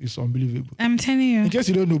because it's unbelievable. I'm telling you. In case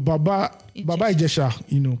you don't know, Baba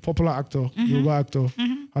Ijesha, popular actor, Yoruba actor,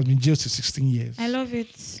 has been jailed to 16 years. I love it.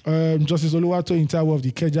 Justice Oluwato Intawo of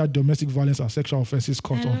the Ikeja Domestic Violence and Sexual Offences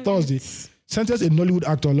Court on Thursday sentenced a Nollywood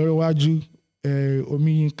actor, Lorewaju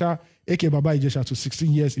Omiyinka, aka Baba Ijesha, to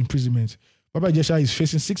 16 years imprisonment. Baba Ijesha is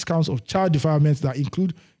facing 6 counts of child defilement that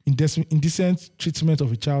include indecent treatment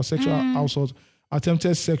of a child, sexual assault,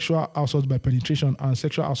 attempted sexual assault by penetration, and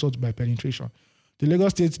sexual assault by penetration. The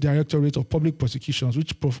Lagos State Directorate of Public Prosecutions,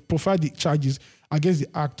 which profiled the charges against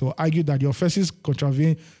the actor, argued that the offences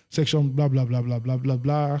contravene section blah, blah, blah, blah, blah, blah,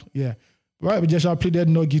 blah. Yeah. Baba Ijesha pleaded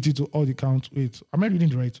not guilty to all the counts. Wait, am I reading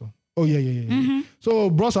the right one? Oh, yeah. So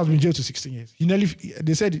Bros has been jailed to 16 years.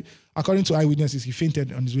 They said, according to eyewitnesses, he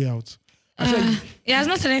fainted on his way out. I said, He has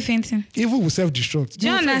not started fainting. evil will self-destruct. Do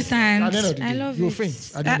you understand? At the end of the day, I love you'll it.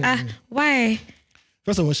 faint. At the end of the day. Why?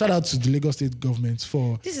 First of all, shout out to the Lagos State government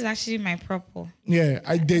for This is actually my purple.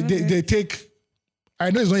 they take. I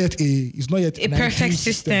know it's not yet A an perfect ideal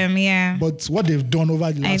system, yeah. But what they've done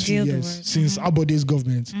over the last few Ideal, the years word. since Abode's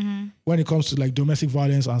government, when it comes to like domestic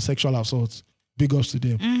violence and sexual assault, big ups to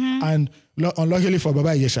them. And unluckily for Baba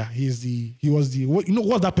Ijesha, he was the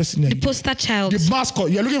what's that person name? The poster child. The mascot.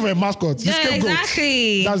 You're looking for a mascot. The Yeah, scapegoat.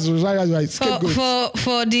 exactly. That's right. Scapegoat.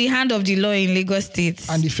 For the hand of the law in Lagos State.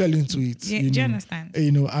 And he fell into it. Do you understand?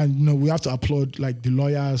 We have to applaud like the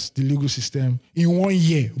lawyers, the legal system. In 1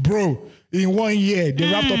 year, bro. In 1 year, they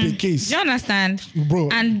wrapped up a case. Do you understand? Bro.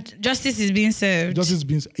 And justice is being served. Justice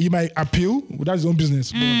means he might appeal, but that's his own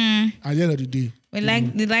business. But at the end of the day, We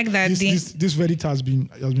like that. this verdict has been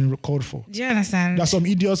recalled for. Do you understand? There's some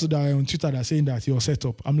idiots that are on Twitter that are saying that you're set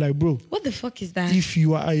up. I'm like, bro, What the fuck is that? if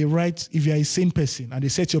you are a sane person and they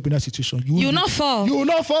set you up in that situation, you will not fall. You will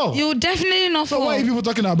not fall. You will definitely not So fall. what are you people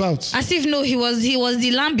talking about? As if no, he was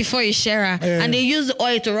the lamb before his sharer, and they used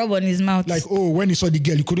oil to rub on his mouth. Like, when he saw the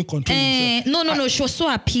girl, he couldn't control himself. No. She was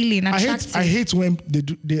so appealing, attractive. I hate when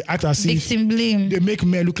they act as if Victim blame. they make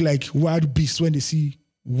men look like wild beasts when they see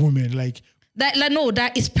women. Like,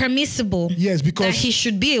 That is permissible. yes, because that he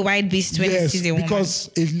should be a wild beast when he sees a woman. because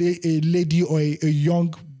a lady or a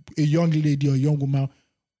young lady or a young woman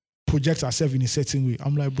projects herself in a certain way.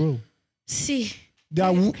 I'm like, bro, See,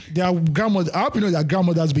 their grandmother. I hope you know their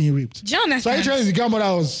grandmother's being raped. do you So understand? actually, the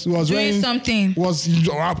grandmother was Doing wearing something. was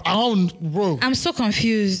around, bro. I'm so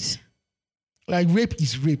confused. Like, rape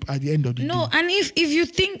is rape at the end of the No, day. and if you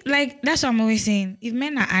think like that's what I'm always saying, if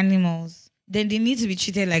men are animals, then they need to be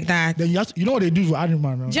treated like that. Then you know what they do for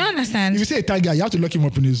animal now? Do you understand? If you say a tiger, you have to lock him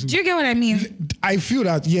up in a zoo. Do you get what I mean? I feel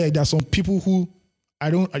that there are some people who I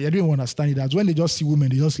don't even understand it. That when they just see women,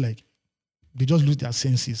 they just lose their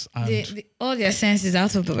senses and All their senses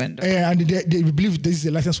out of the window. and they believe this is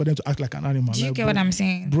a license for them to act like an animal. Do you Like, get bro, what I'm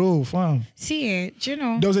saying? bro? Fam. See, do you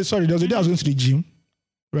know? There was a day I was going to the gym,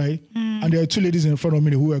 right? And there were 2 ladies in front of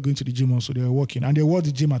me who were going to the gym also. They were walking and they wore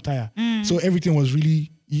the gym attire, so everything was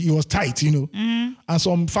it was tight, And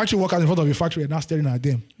some factory workers in front of the factory are now staring at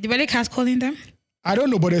them. The belly cat's calling them. I don't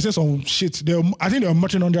know, but they said some shit. I think they were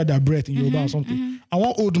muttering under their breath in Yoruba or something. And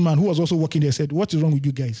one old man who was also working there said, "What is wrong with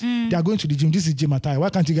you guys? They are going to the gym. This is gym attire. Why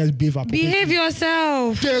can't you guys behave appropriately?" Behave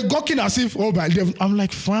yourself. They're gawking as if, I'm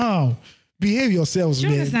like, fam, behave yourselves, Do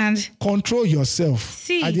you man. understand? Control yourself.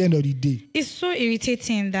 See, at the end of the day. It's so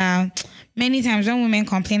irritating that many times when women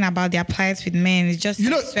complain about their plight with men, it's just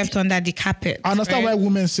swept under the carpet. I understand right? why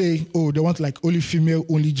women say, they want like only female,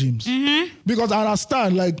 only gyms. Because I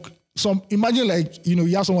understand, like, imagine like,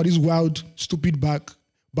 you have some of these wild, stupid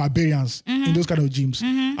barbarians in those kind of gyms.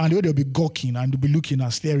 And the way they'll be gawking and they'll be looking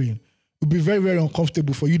and staring. It'll be very, very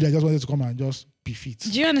uncomfortable for you that just wanted to come and just be fit.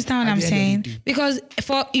 Do you understand what At I'm the end saying? of the day. Because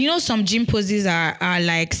for some gym poses are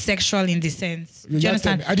like sexual in the sense. Do you just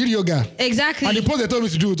tell understand? me. I did yoga. Exactly. And the pose they told me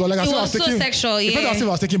to do it was like I It said I was was so taking sexual, It felt yeah. as if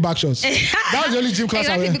I was taking back shots. That was the only gym class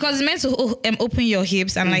I Exactly, went. because it's meant to open your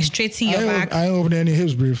hips and like straighten your back. I ain't opening any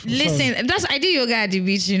hips, brief. Listen, I did yoga at the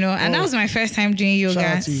beach, and that was my first time doing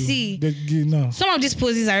yoga. See, no. some of these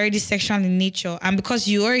poses are already sexual in nature, and because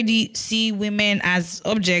you already see women as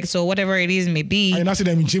objects or whatever it is may be. I not see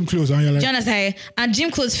them in gym clothes and you're like, Do you understand? And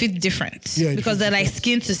gym clothes fit different because they're like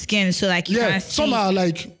skin to skin, so like you can't see. some are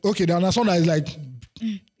like okay, there are some that is like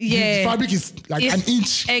the fabric is like an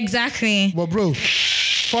inch. Exactly. But bro,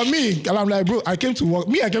 for me, and I'm like, bro, I came to work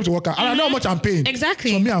out, and I know how much I'm paying.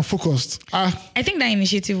 Exactly. So me, I'm focused. I think that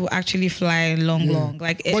initiative will actually fly long.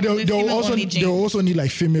 Like, but they'll also need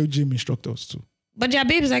like female gym instructors too. But there are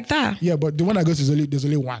babes like that. Yeah, but the one I go to there's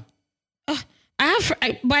only one.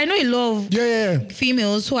 But I know a lot of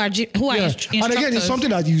females who are instructors. And again, it's something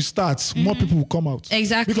that you start, more people will come out.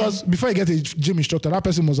 Exactly. Because before you get a gym instructor, that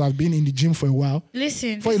person must have been in the gym for a while.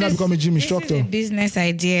 Listen, before you now become a gym instructor. This is a business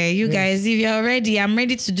idea. You guys, if you're ready, I'm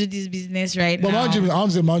ready to do this business right now. But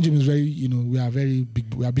Mount Gym is very, we are very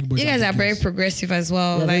big. We are big boys. You guys are very progressive as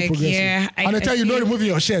well. Like, yeah. And I tell you, not removing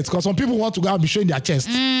your shirts because some people want to go out and be showing their chest.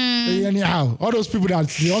 Anyhow, all those people that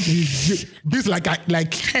they want to be built like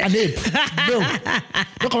an ape. No.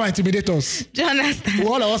 Don't come and intimidate us. Do you understand?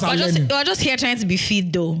 All of us are learning. We're just here trying to be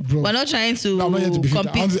fit though. Bro. We're not trying to I'm not here to be fit.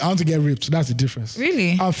 compete. I want to get ripped. That's the difference.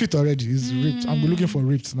 Really? I'm fit already. It's ripped. I'm looking for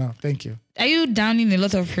ripped now. Thank you. Are you downing a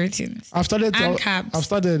lot of proteins? I've started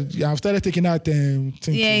taking out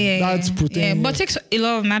that's protein. Yeah, but takes a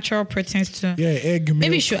lot of natural proteins too. Yeah, egg, milk.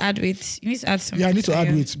 Maybe you should add weight. You need to add some. Yeah, I need to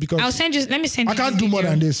add weight because let me send you. I can't do more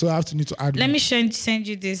than this, so I have to need to add weight. Let me send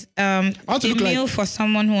you this. I want to look meal for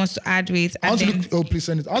someone who wants to add weight. I want to look. Oh, please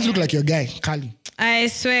send it. I want to look like your guy, Kali. I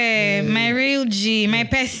swear, my real G, my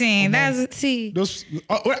person. That's those.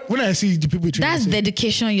 When I see the people, that's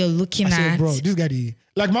dedication you're looking at, bro. This guy,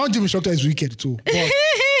 like my own gym instructor is wicked too. But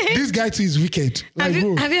this guy too is wicked. Like,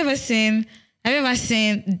 have you ever seen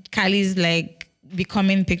Kali's like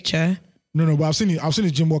becoming picture? No, but I've seen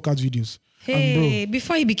his gym workout videos. Hey,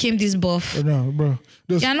 before he became this buff. No, bro.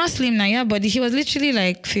 You're not slim now, yeah, but he was literally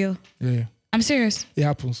like Phil. Yeah. I'm serious. It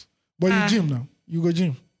happens. But you gym now. You go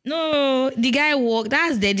gym. No, the guy walk.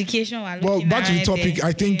 That's dedication. Well, back to the topic.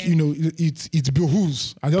 I think it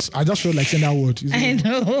behooves. I just feel like saying that word. I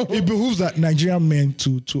know. It behooves that Nigerian men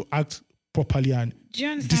to act properly and do you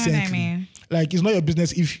understand decently. what I mean? Like it's not your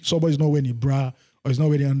business if somebody's not wearing a bra or it's not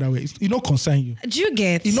wearing underwear. It not concern you. Do you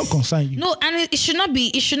get? It not concern you. No, and it should not be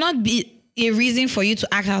a reason for you to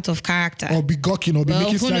act out of character or be gawking or be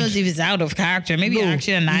making who knows if it's out of character. Maybe you're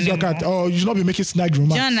actually an animal. Or you should not be making snide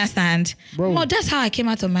remarks. Do you understand? Bro. No, that's how I came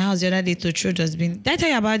out of my house the other day to throw dustbin. Did I tell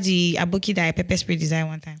you about the aboki that I pepper spray design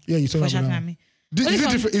one time? Yeah, you told me about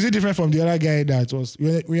that. Is it different from the other guy that was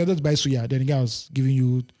when you had to buy suya, then the guy was giving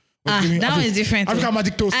you that one is different. African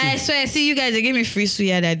magic toast. I swear, see you guys, they gave me free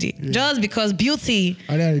suya that day. Yeah. Just because beauty.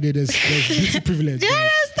 At the end of the day, there's beauty privilege. Do you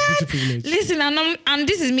understand? Beauty privilege. Listen, and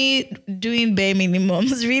this is me doing bare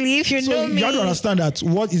minimums, really, if you know me. You have to understand that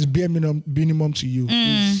what is bare minimum to you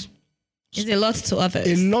is a lot to others.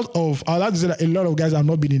 I like to say that a lot of guys have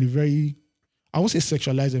not been in a very, I won't say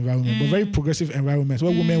sexualized environment, but very progressive environments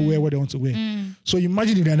where women wear what they want to wear. So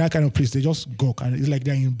imagine if they're in that kind of place, they just gawk and it's like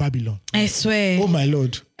they're in Babylon. I swear. Oh my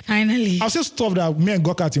Lord. Finally. I've seen stuff that me and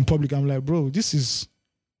gawk at in public. I'm like, bro, this is,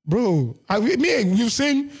 bro. We've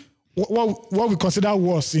seen what we consider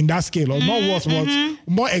worse in that scale, or not worse, but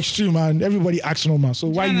more extreme, and everybody acts normal. So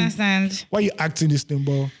why you acting this thing,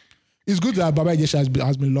 bro? It's good that Baba Ijesha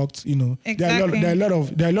has been locked. Exactly. There are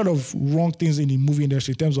a lot of wrong things in the movie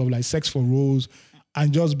industry in terms of like sex for roles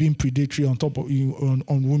and just being predatory on top of on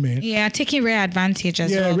women. Yeah, taking rare advantage as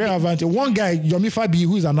well. Yeah, rare advantage. One guy, Yomi Fabi,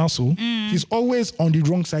 who is an asshole, he's always on the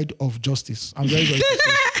wrong side of justice. I'm very, very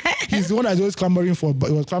he's the one that's always clamoring for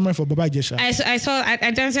Baba Ijesha. I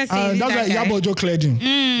don't say and that's why Yabo Ojo cleared him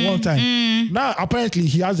one time. Now, apparently,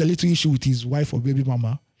 he has a little issue with his wife or baby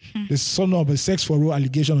mama. There's some of a sex for role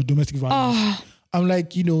allegation of domestic violence. I'm like,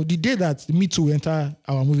 the day that Me Too enter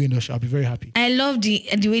our movie industry, I'll be very happy. I love the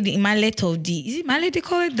way the mallet of is it mallet they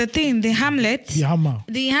call it? The thing, the Hamlet? The hammer.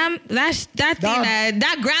 That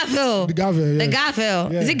gravel. The gavel, yes. The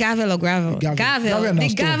gavel. Yeah. Is it gavel or gravel? Gavel.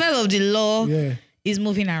 The gavel of the law is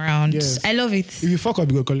moving around. Yes. I love it. If you fuck up,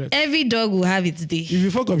 you go collect. Every dog will have its day. If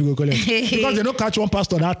you fuck up, you go collect. Because they don't catch one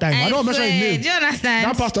pastor that time. I don't mention his name. Do you understand?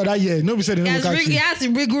 That pastor that year, nobody said they don't catch him. He has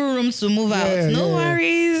wiggle room to move out. No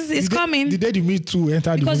worries. It's coming. The day the Me Too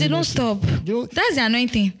entered because the they don't stop. That's the annoying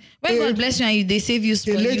thing. When God bless you and they save you,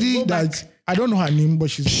 a lady that I don't know her name,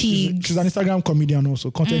 but she's an Instagram comedian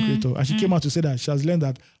also, content creator. And she came out to say that she has learned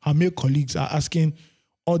that her male colleagues are asking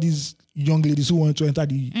all these young ladies who want to enter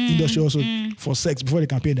the industry also for sex before they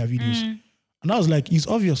can pay in their videos. And I was like, it's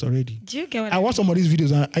obvious already. Do you get what I watched some of these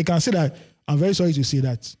videos and I can say that I'm very sorry to say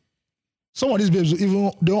that some of these babes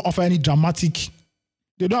even don't offer any dramatic,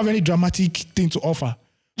 they don't have any dramatic thing to offer.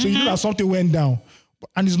 So you know that something went down.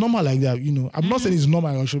 And it's normal like that, you know. I'm not saying it's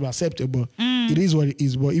normal or should be accepted, but it is what it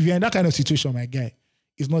is. But if you're in that kind of situation, my guy,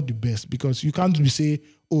 it's not the best because you can't be say,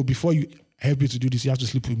 oh, before you help you to do this, you have to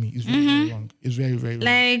sleep with me. It's very, very wrong. It's very, very wrong.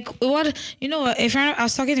 Like what, you know, a friend, I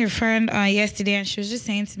was talking to a friend yesterday and she was just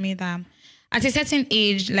saying to me that at a certain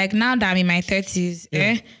age, like now that I'm in my 30s,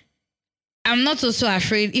 I'm not also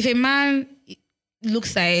afraid. If a man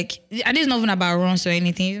looks like, and it's not even about runs or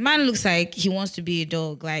anything. If a man looks like he wants to be a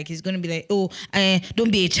dog, like he's going to be like, oh,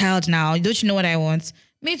 don't be a child now. Don't you know what I want?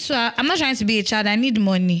 Me too. I'm not trying to be a child. I need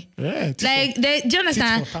money. Yeah, like, do you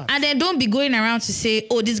understand? And then don't be going around to say,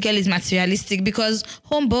 oh, this girl is materialistic because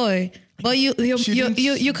homeboy. But you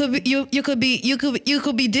could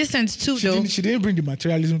be decent too, though. She didn't bring the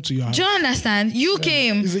materialism to your house. Do you understand? You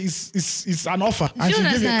came. It's an offer, and she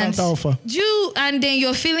gave you a counter offer. And then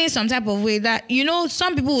you're feeling some type of way that, you know,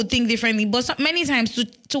 some people would think differently, but many times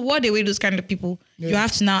to ward away those kind of people, you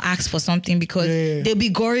have to now ask for something because they'll be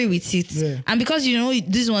gory with it. Yeah. And because, you know,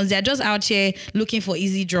 these ones, they're just out here looking for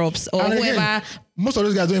easy drops or and whoever. Again, most of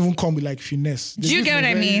those guys don't even come with like finesse. Do you get what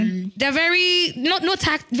I mean? They're very,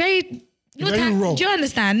 raw. Do you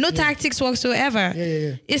understand? No tactics whatsoever.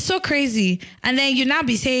 Yeah. It's so crazy. And then you now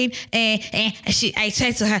be saying, I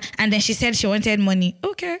said to her, and then she said she wanted money.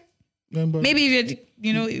 Okay. Maybe if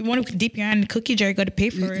you want to dip your hand in the cookie jar, you got to pay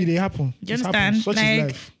for it. It happen. Do you understand? Such is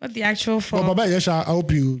life. What the actual fault? But Baba Yesha, I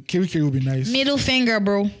hope you, Kiri will be nice. Middle finger,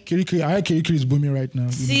 bro. Kiri, I heard Kiri is booming right now.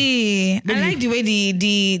 See, I like the way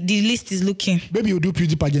the list is looking. Maybe you do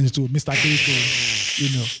beauty pageants too, Mr. Kiri,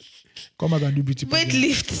 you know. Come back and do beauty pageants. Weight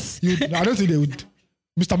lifts. I don't think they would.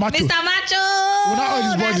 Mr. Macho. Mr. Macho. Well, not all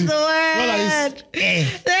his body. That's the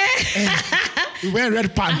word. He wear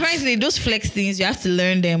red pants. Apparently, those flex things, you have to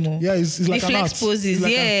learn them. Yeah, it's like the flex poses,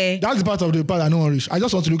 like that's the part of the part I don't reach. I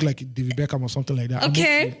just want to look like David Beckham or something like that.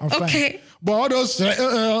 Okay, I'm fine. okay. But all those...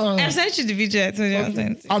 I've sent you the video. I told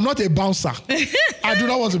you. I'm not a bouncer. I do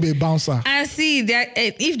not want to be a bouncer. And see,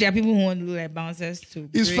 if there are people who want to look like bouncers too.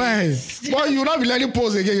 It's fine. But you will not be learning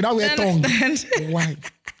pose again. You now wear tongue. Why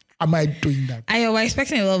am I doing that? I was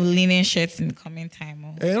expecting a lot of linen shirts in the coming time.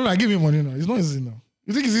 Give me money now. It's not easy now.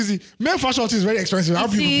 You think it's easy? Men fashion is very expensive. How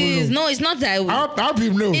people know? No, it's not that way. How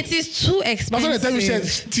people know? It is too expensive. That's why they tell me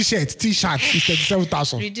t-shirt is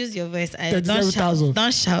 37,000. Reduce your voice. 37,000.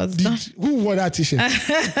 Don't shout. Who wore that t-shirt?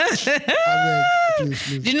 Please.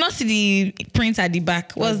 Did you not see the print at the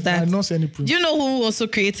back? What's that? I did not see any print. Do you know who also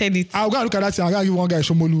created it? I'll go look at that thing. I'll go give one guy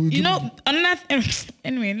Shomolu. You know,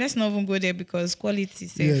 anyway, let's not even go there because quality.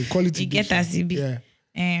 Yeah, quality. You get as it be.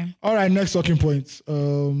 Yeah. All right, next talking point.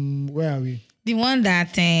 Where are we? The one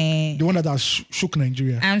that has shook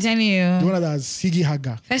Nigeria. I'm telling you. The one that has Higgy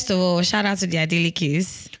Haga. First of all, shout out to the Adele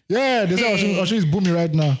case. Yeah, they say Osho is booming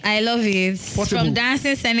right now. I love it. Portable. From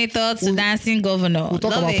dancing senator to dancing governor. We'll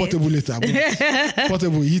talk about Portable later.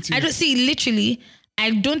 Portable, hit you. I don't see, literally,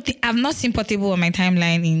 I've not seen Portable on my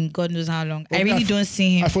timeline in God knows how long. I really don't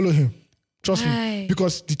see him. I follow him. Trust me.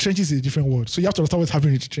 Because the trenches is a different world. So you have to understand what's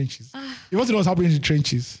happening in the trenches. You want to know what's happening in the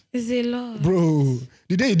trenches. It's a lot. Bro,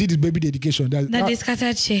 the day he did his baby dedication. That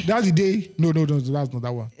scattered chair. That's the day. No, that's not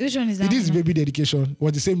that one. Which one is that? He did his baby dedication.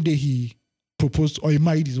 Was the same day he proposed or he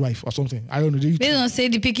married his wife or something. I don't know. They don't say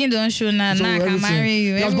the pikin don't show now. Now I can marry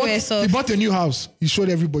you. He bought a new house. He showed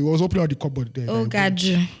everybody. He was opening out the cupboard there. Oh God.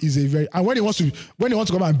 He's a very, and when he wants to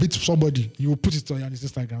come and beat somebody, he will put it on his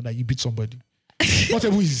Instagram that you beat somebody.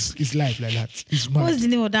 Portable is life like that. What's the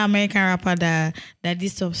name of that American rapper that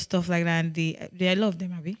did some stuff like that? And they a lot of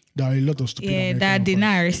them, Abi. There are a lot of stupid. Yeah, American that they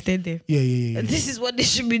now arrested them. Yeah. This is what they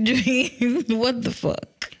should be doing. What the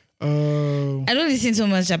fuck? I don't listen so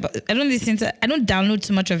much about. I don't download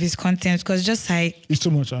too much of his content because just like it's too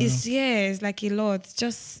much. It's like a lot. It's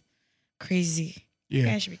just crazy.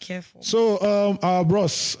 Yeah, I should be careful. So our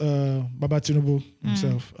boss, Baba Tinubu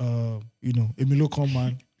himself, Emilio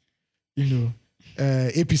Coleman,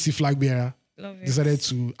 APC flag bearer, decided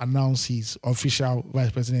to announce his official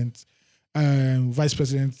vice president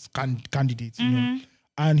candidate.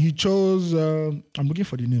 And he chose. I'm looking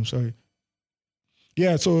for the name. Sorry.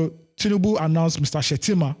 Yeah. So Tinubu announced Mr.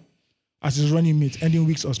 Shettima as his running mate, ending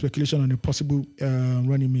weeks of speculation on a possible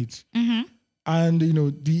running mate. And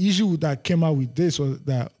the issue that came out with this was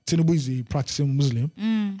that Tinubu is a practicing Muslim,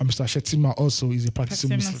 and Mr. Shettima also is a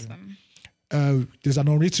practicing Muslim. there's an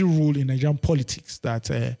unwritten rule in Nigerian politics that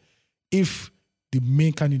if the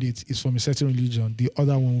main candidate is from a certain religion, the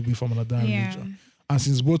other one will be from another religion. And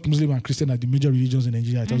since both Muslim and Christian are the major religions in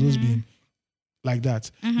Nigeria, it has always been like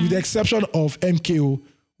that. With the exception of MKO,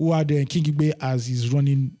 who had King Igbe as his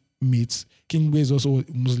running mate. King Igbe is also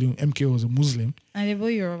Muslim. MKO was a Muslim. And they both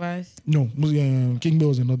Yorubas? No, King Igbe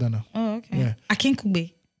was a Northerner. Oh, okay. Yeah. King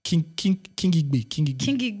Igbe? King Igbe.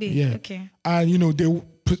 King Igbe, yeah. Okay. And,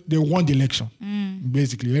 they won the election.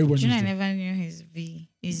 Basically, everyone I never knew his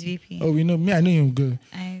VP. Oh, I knew him good.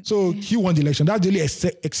 So he won the election. That's the only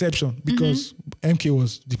exception because MK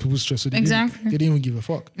was the people's choice. So they didn't even give a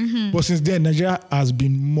fuck. But since then, Nigeria has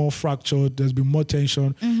been more fractured. There's been more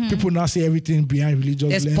tension. People now see everything behind religious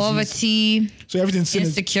lenses. There's poverty. So everything's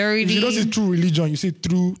insecurity. If you don't see through religion, you see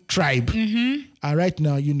through tribe. And right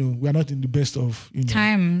now, we are not in the best of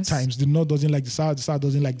times. The North doesn't like the South. The South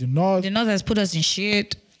doesn't like the North. The North has put us in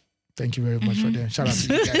shit. Thank you very much for that. Shout out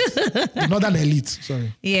to you guys. The Northern elite,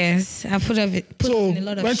 sorry. Yes, I put us in a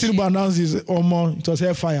lot of when shit. Tinubu announced his Omo, it was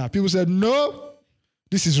hellfire. People said, no,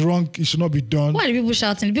 this is wrong. It should not be done. Why are the people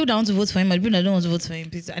shouting? The people that want to vote for him or the people that don't want to vote for him?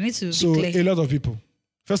 Please, I need to be clear. A lot of people.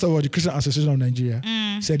 First of all, the Christian Association of Nigeria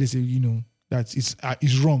said they say, that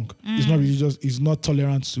it's wrong. It's not religious. It's not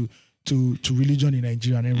tolerant to religion in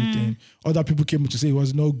Nigeria and everything. Other people came to say it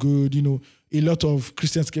was no good. A lot of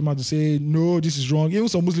Christians came out to say, no, this is wrong. Even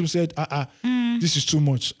some Muslims said, this is too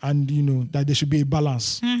much. And, that there should be a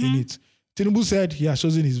balance in it. Tinubu said he has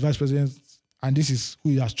chosen his vice president and this is who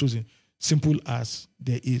he has chosen. Simple as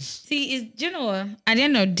there is. See, do you know what? At the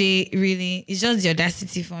end of the day, really, it's just the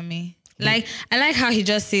audacity for me. Like, I like how he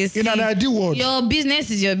just says, in an ideal world, your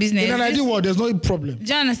business is your business. In an ideal world, there's no problem.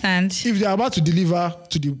 Do you understand? If they're about to deliver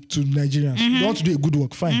to Nigerians, they want to do a good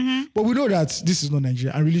work, fine. But we know that this is not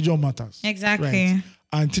Nigeria and religion matters. Exactly. Right?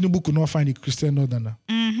 And Tinubu could not find a Christian Northerner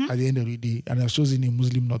at the end of the day, and has chosen a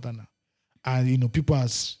Muslim Northerner. And people are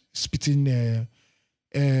spitting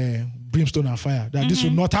brimstone and fire that this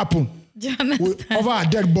will not happen. Over a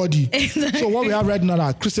dead body. Exactly. So what we have right now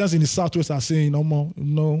are Christians in the Southwest are saying,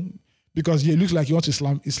 no. Because it looks like you want to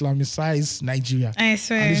Islamicize Nigeria. I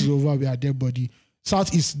swear. And this is over with our dead body.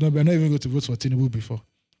 Southeast, no, we're not even going to vote for Tinubu before.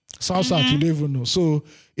 South, we don't even know. So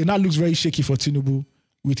it now looks very shaky for Tinubu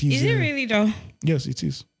with his. Is it really though? Yes, it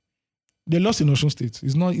is. They lost in Osun State.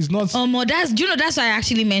 It's not. That's why I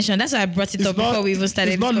actually mentioned. That's why I brought it up before we even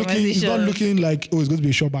started this conversation. It's not looking like it's going to be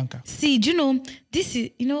a short banker. See, this is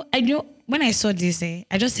when I saw this,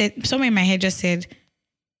 I just said, somewhere in my head just said,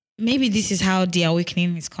 maybe this is how the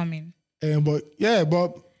awakening is coming. But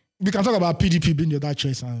we can talk about PDP being the other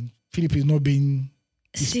choice and PDP is not being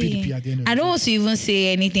PDP at the end of the day. I don't want to even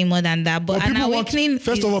say anything more than that, but an awakening.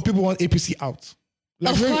 First of all, people want APC out.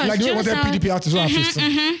 Like they wanted PDP out as well.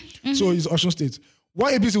 So it's Osun State.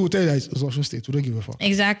 What APC will tell you is Osun State. We don't give a fuck.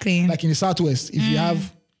 Exactly. Like in the Southwest,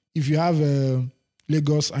 if you have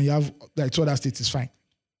Lagos and you have like two other states, it's fine.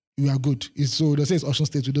 You are good. So they say it's Osun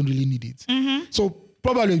State. We don't really need it. So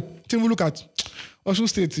probably, Tim will look at Osun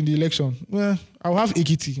State in the election. Well, I'll have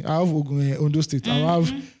Ekiti. I'll have Ondo State.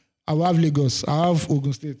 I'll have Lagos. I'll have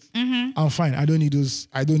Ogun State. I'm fine. I don't need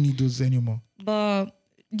those anymore. But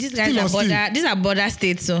these guys these are border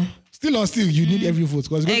states, so still, you need every vote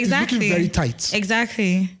because it's looking very tight.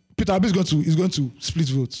 Exactly. Peter Obi is going to split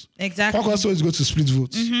votes. Exactly. Kwankwaso is going to split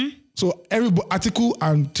votes. So everybody, Atiku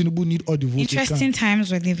and Tinubu need all the votes. Interesting times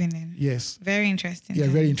we're living in. Yes. Very interesting. Yeah,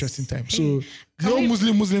 very interesting time. So the whole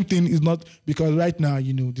Muslim thing is not because right now,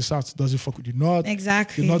 the South doesn't fuck with the North.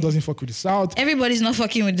 Exactly. The North doesn't fuck with the South. Everybody's not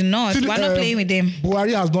fucking with the North. We're not playing with them.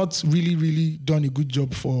 Buhari has not really done a good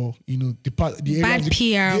job for,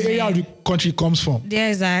 the area of the country comes from. Do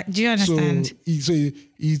you understand? So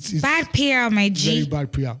it's bad PR, my G. Very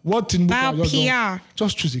bad PR. What Tinubu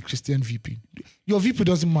just choose a Christian VP. Your VP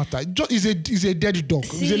doesn't matter. He's a dead dog.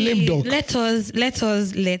 He's a lame dog. Let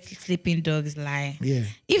us let sleeping dogs lie. Yeah.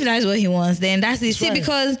 If that's what he wants, then that's it. See,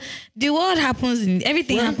 because the world happens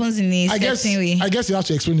happens in a certain way. I guess you have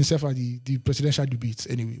to explain yourself at the presidential debates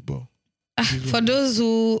anyway, but for those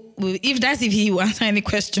who, if he will answer any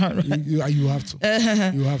question, right? you have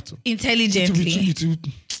to. You have to intelligently.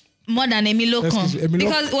 More than Emilio Con.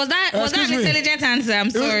 Because was that an intelligent answer? I'm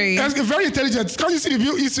sorry. It's very intelligent. Can't you see the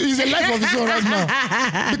view? He's a life of his own right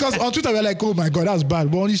now. Because on Twitter we're like, oh my God, that's bad.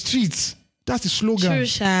 But on the streets, that's the slogan. True,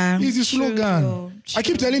 Sha. It's the slogan. True. I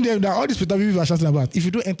keep telling them that all these people are shouting about. If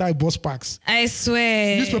you don't enter bus parks, I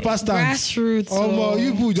swear. Newspaper stands.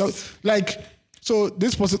 Grassroots. You just like. So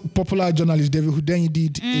this popular journalist David Hudenyi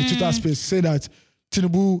did a Twitter space say that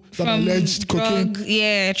Tinubu alleged cocaine.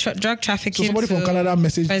 Drug trafficking. So somebody from Canada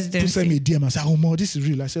messaged, sent me a DM and said, this is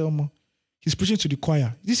real. I said, He's preaching to the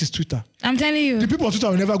choir. This is Twitter. I'm telling you. The people on Twitter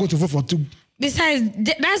will never go to vote for two. Besides,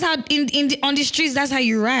 that's how on the streets. That's how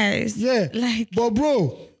you rise. Yeah. But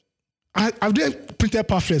bro, I've printed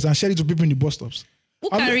pamphlets and shared it to people in the bus stops. Who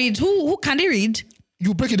can read? Who can they read?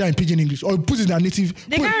 You break it down in Pidgin English or put it in their native.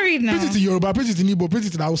 They can't read now. Put it in Yoruba, put it in Igbo, put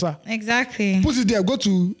it in Hausa. Exactly. Put it there. Go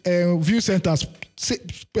to view centers,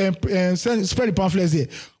 spread the pamphlets there.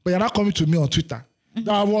 But you're not coming to me on Twitter.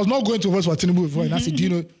 I was not going to vote for Tinubu before. And I said, do you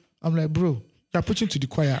know? I'm like, bro, you're preaching to the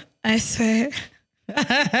choir. I swear.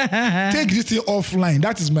 Take this thing offline.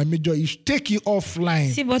 That is my major issue. Take it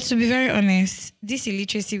offline. See, but to be very honest, this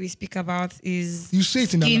illiteracy we speak about is you say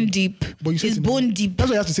it in skin deep. But you say it's it bone deep. That's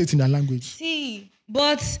why you have to say it in that language. See,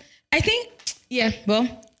 but I think,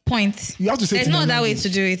 point. You have to say there's it in no that other way language. to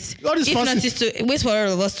do it. All this if fancy, not, is to wait for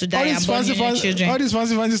all of us to die and burn your children. All this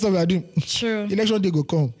fancy stuff we are doing. True. Election day go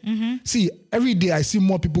come. Mm-hmm. See, every day I see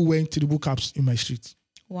more people wearing Tinubu caps in my street.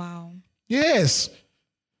 Wow. Yes.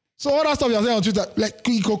 So all that stuff you're saying on Twitter, like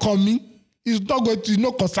it could come me, it's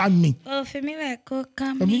not concern me. Oh, for me, like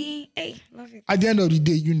come me. Hey, love it. At the end of the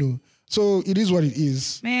day, you know. So it is what it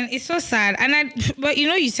is. Man, it's so sad. But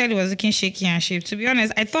you said it was looking shaky and shape. To be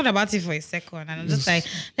honest, I thought about it for a second and I'm just like,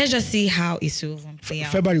 let's just see how it's will even play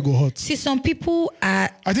out. February go hot. See, some people I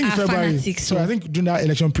think in February. fanatics. So I think during that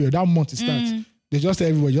election period, that month it starts. They just tell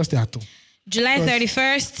everybody, just stay at home. July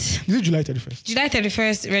 31st. Is it July 31st? July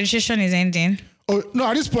 31st, registration is ending. Oh no!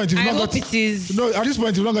 At this point, I hope it is. No, at this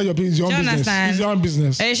point, you don't get it's your own business. Understand? It's your own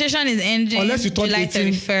business. Registration is ending. Unless you turn July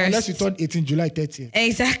 18. 31st. Unless you turn 18, July 30th.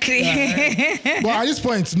 Exactly. But at this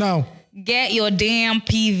point now, get your damn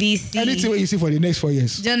PVC. Anything you see for the next 4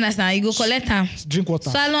 years. Do you understand? You go collect them. Drink water.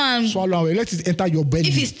 Swallow and let it enter your belly.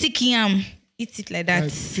 If it's sticky, eat it like that.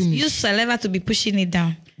 Use saliva to be pushing it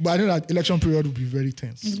down. But I know that election period will be very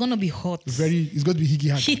tense. It's gonna be hot. It's going to be higgy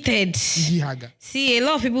haga. Heated. Higgy haga. See, a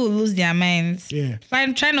lot of people will lose their minds. Yeah.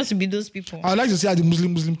 Try not to be those people. I would like to see how the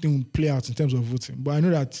Muslim thing will play out in terms of voting. But I know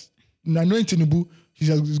that knowing Tinubu,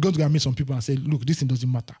 he's going to meet some people and say, look, this thing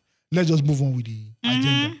doesn't matter. Let's just move on with the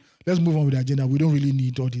agenda. Let's move on with the agenda. We don't really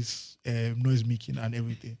need all this noise making and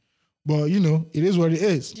everything. But you know, it is what it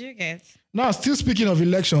is. Do you get? Now, still speaking of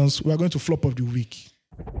elections, we are going to flop of the week.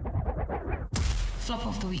 Flop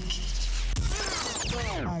of the week.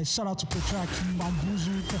 Alright, shout out to Petraki,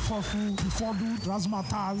 Bambuzu, Kefofu, Bifodu,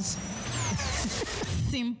 Razmataz.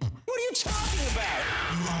 Simp. What are you talking about?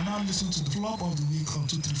 You are now listening to the flop of the week on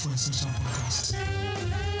 234 Essential Podcast.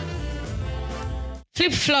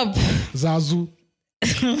 Flip flop. Zazu.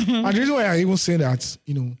 And the reason why I even say that,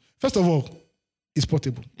 you know, first of all, it's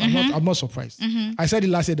Portable. I'm not surprised. I said it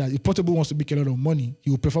last year that if Portable wants to make a lot of money,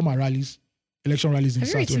 he will perform at rallies, election rallies in Have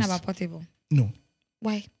you Southwest. written about Portable? No.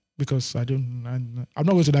 Why? Because I'm not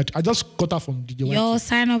going to that. I just got that from DJ You'll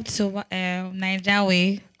sign up to Niger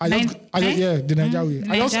Way. the Niger Way.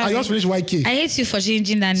 I just finished YK. I hate you for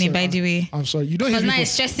changing that name, by the way. I'm sorry. You don't hate Because me now for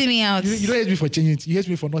it's stressing me out. you don't hate me for changing it. You hate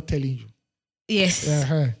me for not telling you. Yes.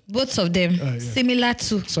 Uh-huh. Both of them. Yeah. Similar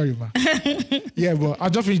to. Sorry, ma. Yeah, but I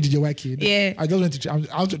just finished DJ YK. Yeah. I just went to. I'm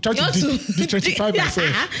trying to detoxify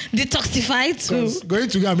myself. Detoxify too. Going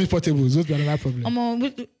to go and meet Portable is not another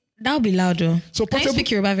problem. That'll be loud though. So Can you Portable,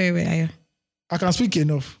 speak Yoruba very well, are you? I can speak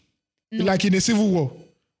enough. Like in a civil war.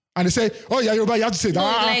 And they say, oh yeah, Yoruba, you have to say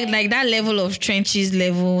that. Like that level of trenches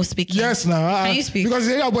level speaking. Yes, now. Can you speak? Because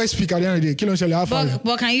the area boy speak at the end of the day. Kill him, how far?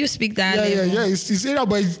 But can you speak that Yeah. level? It's area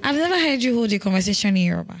boy. I've never heard you hold a conversation in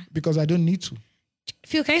Yoruba. Because I don't need to.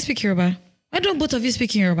 Phil, can you speak Yoruba? Why don't both of you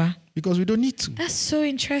speak in Yoruba? Because we don't need to. That's so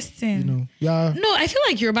interesting. You know, yeah. No, I feel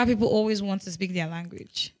like Yoruba people always want to speak their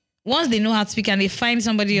language. Once they know how to speak and they find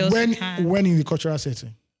somebody else who can. When in the cultural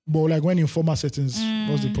setting. But like when in formal settings,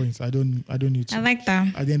 what's the point? I don't need to. I like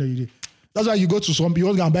that. At the end of the day. That's why you go to you want to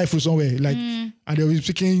go and buy food somewhere, like, and they'll be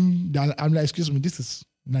speaking. I'm like, excuse me, this is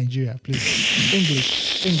Nigeria, please.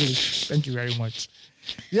 English. Thank you very much.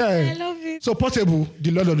 Yeah, I love it. So Portable,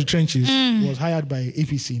 the Lord of the Trenches, was hired by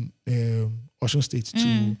APC in Osun State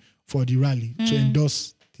for the rally to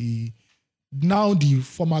endorse the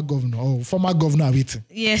former governor of it.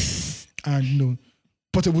 Yes. And you know,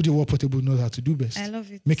 Portable did what Portable knows how to do best. I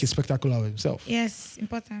love it. Make a spectacle out of himself. Yes,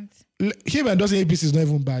 important. Him endorsing APC is not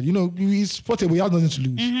even bad. You know, he's Portable, he has nothing to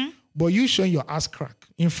lose. But you showing your ass crack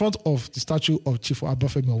in front of the statue of Chief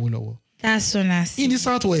Obafemi Awolowo. That's so nasty. In the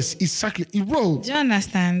Southwest, exactly. Bro. Do you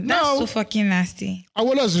understand? That's Now, so fucking nasty.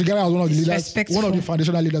 Awolowo is regarded as one of the leaders, one of the Disrespectful.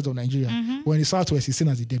 foundational leaders of Nigeria. When in the Southwest, he's seen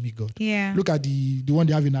as a demigod. Yeah. Look at the one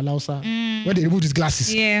they have in Alausa. When they removed his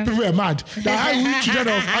glasses. Yeah. People were mad. The high children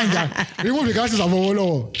of anger. Remove the glasses of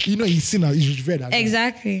Awolowo. You know, he's seen as, he's revered as.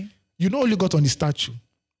 Exactly. You know, only got on the statue.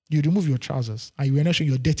 You remove your trousers and you were not showing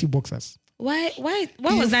your dirty boxers. Why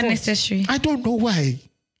was that necessary? I don't know why.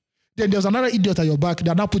 Then there's another idiot at your back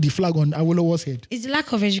that now put the flag on Awolowo's head. It's the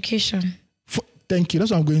lack of education. Thank you.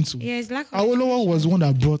 That's what I'm going to. Yeah, it's lack of Awolowo was the one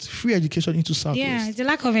that brought free education into Southwest. Yeah, it's the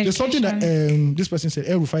lack of education. There's something that this person said,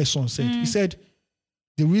 El Rufai's son said. He said,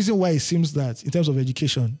 the reason why it seems that in terms of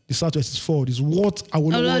education, the Southwest is forward is what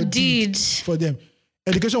Awolowo did for them.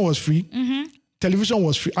 Education was free. Television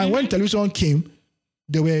was free. And when television came,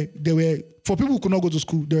 there were for people who could not go to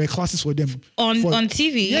school, there were classes for them. On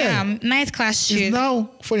TV, yeah. Night class shit. It's now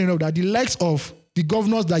funny enough that the likes of the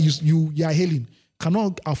governors that you are hailing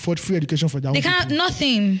cannot afford free education for their own people.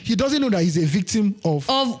 Nothing. He doesn't know that he's a victim of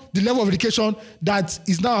the level of education that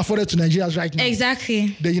is now afforded to Nigerians right now.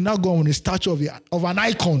 Exactly. Then you now go on a statue of an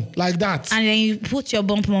icon like that. And then you put your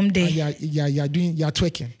bump mom there. And you're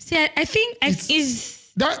twerking. See, I think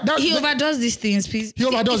he overdoes these things, please. He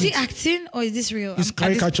overdoes Is he acting or is this real? It's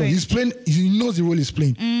caricature. He's playing, he knows the role he's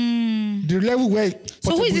playing. The level where...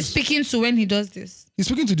 So who is he speaking to when he does this? He's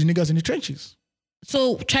speaking to the niggas in the trenches.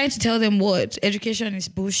 So trying to tell them what? Education is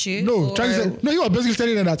bullshit? No, you are basically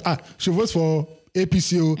telling them that she votes for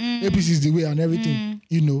APC, APC is the way and everything.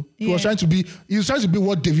 You know. He was trying to be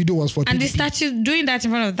what Davido was for PDP. And the statue, doing that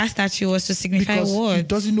in front of that statue was to signify because what? He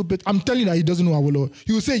doesn't know better. I'm telling you that he doesn't know Awolowo.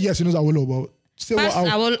 He will say yes, he knows Awolowo, but say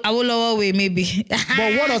Awolowo way maybe.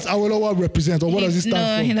 But what does Awolowo represent, or what does it stand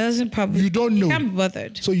for? No, he doesn't probably. You don't know. He can't be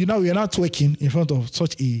bothered. So you're not twerking in front of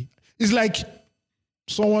such a... It's like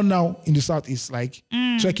someone now in the South is like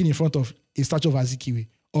twerking in front of a statue of Azikiwe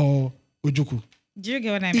or Ojukwu. Do you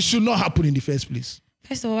get what I mean? It should not happen in the first place.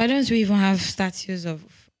 First of all, why don't we even have statues of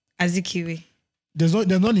Azikiwe? There's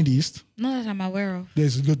none in the East. Not that I'm aware of. There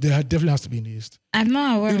definitely has to be in the East. I'm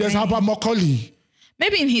not aware. There's Abba Macaulay.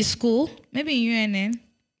 Maybe in his school. Maybe in UNN.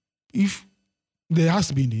 If there has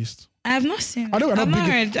to be in the East. I have not seen. I know we're not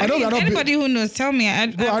big. Anybody who knows, tell me. I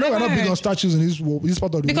know we're not big on statues in this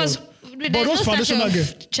part of the world. But those no foundational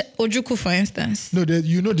girls, Ojukwu, for instance. No,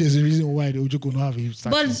 there's a reason why the Ojukwu don't have a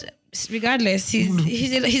statue. But regardless,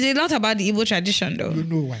 he's a lot about the Igbo tradition, though. You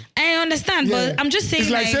know why? I understand, but I'm just saying.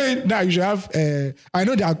 It's like saying now you should have. I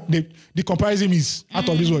know that the comparison is out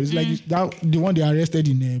of this world. It's like that the one they arrested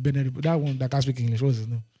in Benin. That one that can't speak English. What's his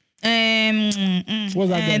name?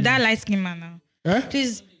 What's that guy? That light skin man now.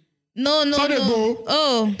 Please. No.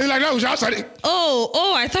 Oh. It's like that. We should have Sunday.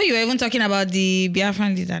 Oh! I thought you were even talking about the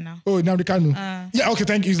Biafran leader now. Oh, now they can't. Yeah, okay,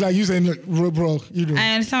 thank you. It's like you saying, bro, you know.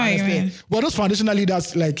 I understand what you mean. But those foundational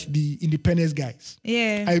leaders, like the independence guys,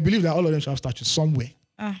 I believe that all of them should have statues somewhere.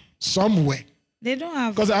 Somewhere. They don't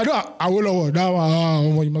have. Because I know Awolowo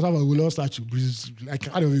now. You must have a Awolowo statue. It's like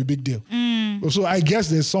kind of a big deal. So I guess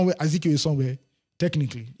there's somewhere. Azikiwe is somewhere.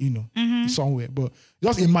 Technically, you know, somewhere. But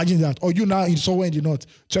just imagine that. Or you now in somewhere in the north,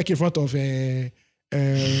 check in front of Ahmedu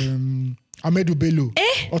Bello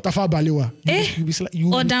or Tafawa Balewa.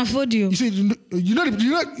 Or Danfodio. You see, you know,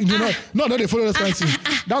 they follow that kind of thing.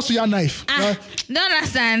 That's your knife. Don't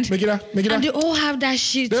understand. Make it up. And they all have that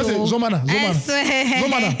shit. They say Zomana.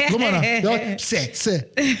 Say.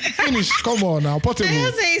 Finish. Come on now. Portable.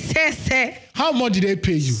 Say. How much did they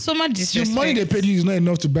pay you? So much disrespect. The money they paid you is not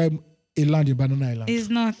enough to buy a land in Banana Island. It's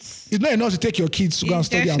not. It's not enough to take your kids to go and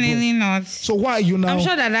study abroad. Definitely not. So why are you now? I'm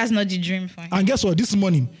sure that's not the dream for him. And guess what? This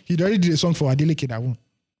morning, he already did a song for Adeleke that one.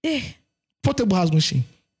 Portable has machine.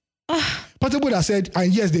 Portable that said,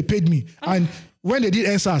 and yes, they paid me. And when they did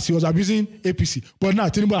NSAS, he was abusing APC. But now,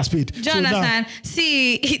 Tinubu has paid. Do you understand?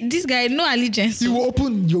 See, this guy, no allegiance. You will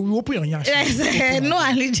open your yash. Yes, no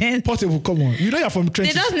allegiance. Portable, come on. You know you're from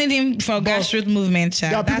trenches. They just need him for grassroots movement.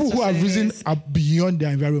 There are people who have risen beyond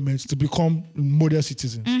their environments to become model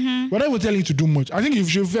citizens. We're not even telling you to do much. I think you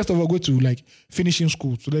should first of all go to like finishing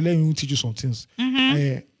school so they let you teach you some things.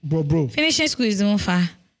 Bro. Finishing school is even far.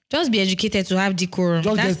 Just be educated to have decorum.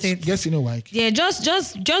 That's it. Just you know why. Yeah,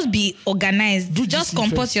 just be organized. Just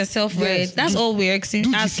comport yourself right. That's all we're asking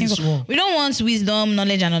for. We don't want wisdom,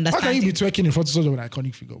 knowledge, and understanding. How can you be twerking in front of such an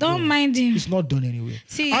iconic figure? Don't mind him. It's not done anyway.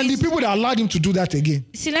 And the people that allowed him to do that again.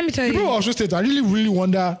 See, let me tell you. The people of Osun State, I really, really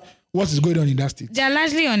wonder what is going on in that state. They are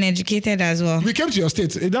largely uneducated as well. We came to your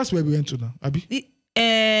state. That's where we went to now, Abi.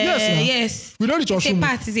 Yes. We don't reach Osun.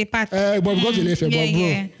 It's a part. But we got to LFA. But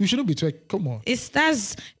bro, you shouldn't be twerking. Come on.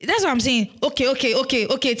 That's what I'm saying.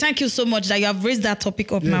 Okay. Thank you so much that you have raised that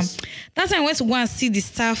topic up, ma'am. That time I went to go and see the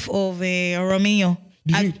staff of Romeo.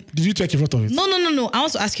 Did you twerk in front of it? No. I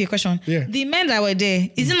want to ask you a question. Yeah. The men that were there,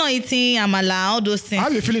 is it not eating amala, all those things? I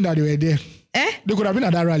have a feeling that they were there. They could have been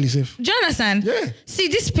at that rally, safe. Do you understand? Yeah. See,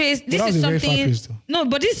 this place, this is something. No,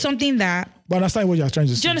 but this is something that. But I understand what you're trying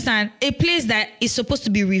to say. Do you understand? A place that is supposed to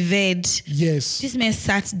be revered. Yes. This man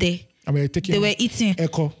sat there. I mean, taking they were eating.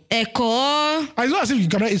 Echo. Echo. And it's not as if you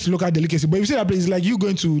cannot eat local delicacy, but if you see that place, it's like you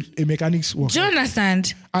going to a mechanic's workshop. Do you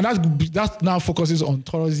understand? And that now focuses on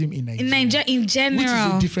tourism in Nigeria. In Nigeria, in general. Which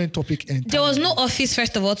is a different topic entirely. There was no office,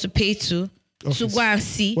 first of all, to pay to go and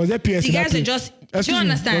see. Was there PS? The guys are just... Do you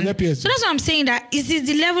understand? So that's what I'm saying, that it is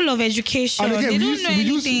the level of education. And again, they don't know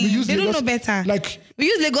anything. They don't know better. Like, we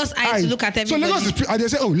use Lagos eyes to look at everybody. So Lagos is... And they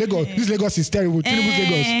say, oh, Lagos. This Lagos is terrible. Tinubu's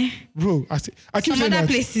Lagos. Bro, I keep some saying other that.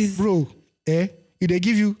 Places. Bro, if they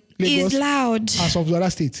give you Lagos... It's loud. And some other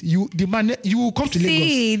states. You will come to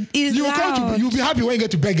Lagos. It's loud. You'll be happy when you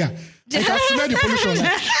get to Beggar. I can smell the pollution.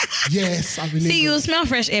 Like, yes, I'm in Lagos. See, you smell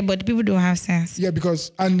fresh air, but people don't have sense. Yeah,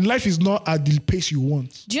 and life is not at the pace you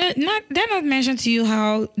want. They're not mentioned to you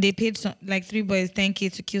how they paid like 3 boys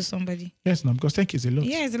 10K to kill somebody? Yes, no, because 10K is a lot.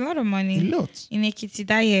 Yeah, it's a lot of money. A lot. In Ekiti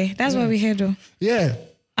that year. That's what we heard though. Yeah.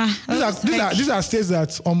 These are states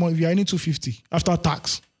that if you're earning 250 after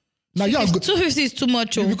tax. Now 250 is too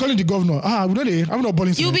much. You'll be calling the governor. I'm not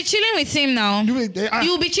balling. You'll be chilling with him now.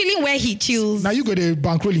 You'll be chilling where he chills. Now you got a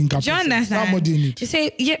bankrolling capital. Do you understand? How much do you need? You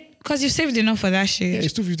say, yeah, because you've saved enough for that shit. Yeah,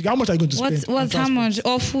 it's 250. How much are you going to spend? What's how much?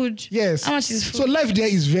 Or food? Yes. How much is food? So life there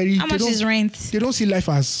is very... How much is rent? They don't see life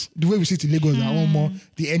as the way we see it in Lagos. More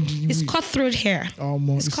the end. It's cutthroat here.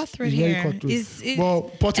 It's cutthroat here. Very cutthroat. Well,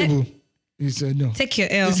 portable. It's a no. Take your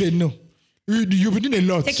L. It's a no. You've been doing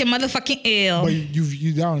a lot. Take your motherfucking L. But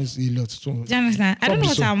you down is a lot. So, do you understand? I don't know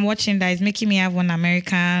what I'm watching that is making me have one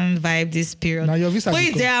American vibe this period. Now your visa.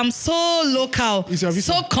 Wait there, I'm so local. It's your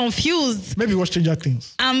visa. So confused. Maybe watch Stranger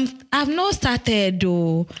Things. I've not started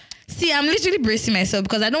though. See, I'm literally bracing myself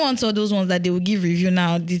because I don't want all those ones that they will give review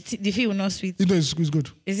now. The feel will not sweet. It's good.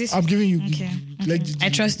 Is this? I'm giving you. Okay. Like, I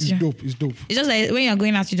trust you. It's dope. It's just like when you're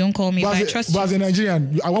going out, you don't call me, but I trust you. But as a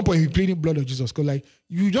Nigerian, at one point, you pleading blood of Jesus. Because like,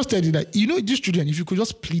 you just tell you that, these children, if you could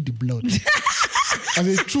just plead the blood. As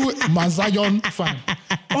a true Mazayon fan,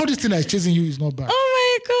 all this thing that is chasing you is not bad.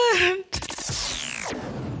 Oh my God.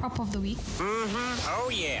 Prop of the week. Oh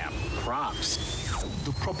yeah, props.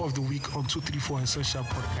 The prop of the week on 234 Essential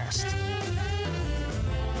Podcast.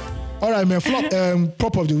 All right, man.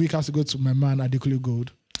 Prop of the week has to go to my man Adekunle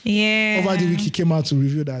Gold. Yeah. Over the week, he came out to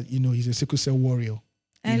reveal that he's a sickle cell warrior.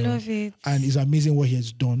 I love it, and it's amazing what he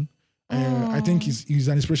has done. I think he's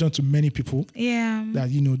an inspiration to many people. Yeah.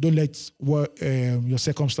 That don't let your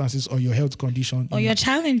circumstances or your health condition or your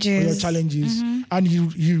challenges. Mm-hmm. And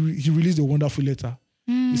he released a wonderful letter.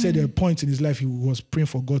 He said at a point in his life he was praying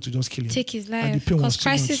for God to just kill him. Take his life. And the pain was too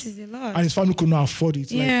crisis much. is a lot. And his family could not afford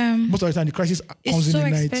it. Yeah. Like, most of the time the crisis comes in the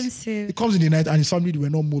night. It's so expensive. It comes in the night and his family were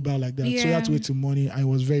not mobile like that. Yeah. So he had to wait till morning and it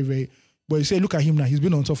was very, very... But you say, look at him now. He's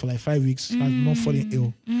been on top for like 5 weeks. Has not fallen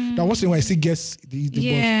ill. Now once in a while he still gets the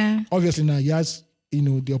bug. Obviously now he has...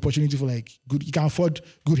 the opportunity for like good, he can afford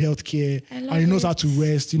good health care and he knows how to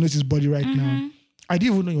rest. He knows his body right now. I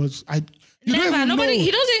didn't even know he was.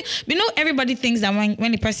 He doesn't. Everybody thinks that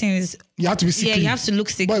when the person is, you have to be sickly. Yeah, you have to look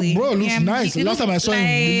sickly. But bro, looks nice. Last time I saw him,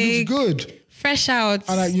 he looks good, fresh out.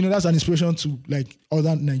 And that's an inspiration to like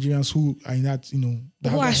other Nigerians who are in that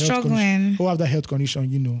who are struggling, who have that health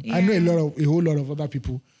condition. I know a whole lot of other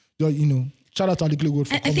people. Shout out to Adekunle Gold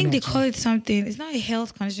for I think they call it something. It's not a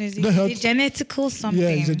health condition. It's a genetical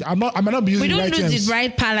something. Yeah, I might not be using the right terms. We don't use the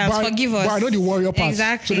right balance. Forgive us. But I know the warrior part.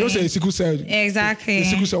 Exactly. So they don't say a sickle cell. Exactly. A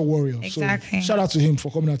sickle cell warrior. Exactly. So shout out to him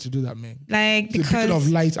for coming out to do that, man. Like, it's a beacon of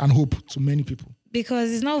light and hope to many people.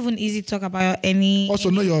 Because it's not even easy to talk about any. Also,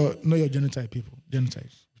 know your genotypes, people. At the end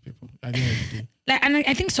of the day. Like, and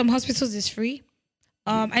I think some hospitals is free.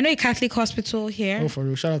 I know a Catholic hospital here. Oh, for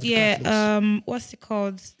real. Shout out to Catholics. What's it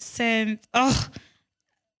called?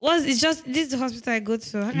 It's just this is the hospital I go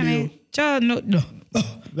to. How can No.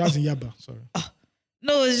 That's in Yaba. Sorry.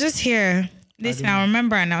 No, it's just here. Listen, I'll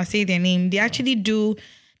remember and I'll say their name. They actually do.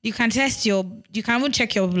 You can test you can even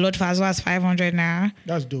check your blood for as well as 500 now.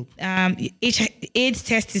 That's dope. AIDS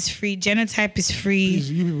test is free. Genotype is free.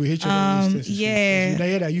 Please, you people hate your test. Yeah. I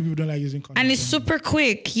hear that you people don't like using condoms. And it's super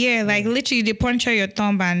quick. Yeah, like literally they puncture your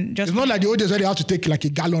thumb and just. It's not like the old days where they have to take like a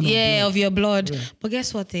gallon of your blood. Yeah. But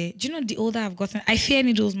guess what? Do you know the older I've gotten, I fear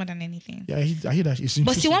needles more than anything. Yeah, I hear that.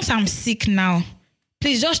 But see, once I'm sick now,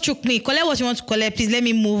 please just choke me. Collect what you want to collect. Please let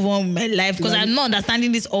me move on with my life because I'm not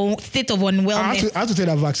understanding this state of unwellness. I have to take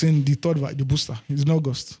that vaccine, the booster. It's in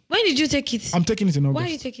August. When did you take it? I'm taking it in August. Why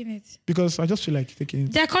are you taking it? Because I just feel like taking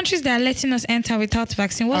it. There are countries that are letting us enter without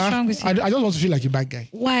vaccine. What's wrong with you? I just want to feel like a bad guy.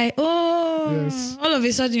 Why? Oh, yes. All of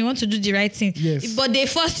a sudden you want to do the right thing. Yes. But they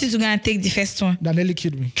forced you to go and take the first one. That nearly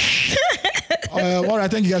killed me. All right,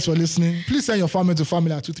 thank you guys for listening. Please send your family to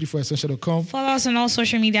family@234essential.com. Follow us on all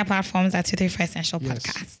social media platforms at 234 Essential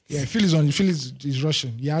Podcast. Yeah, Phil is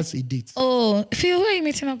Russian. He has a date. Oh, Phil, who are you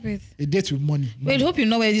meeting up with? A date with money. Wait, hope you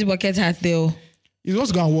know where this bucket hat though. He's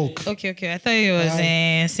also going to work. Okay. I thought he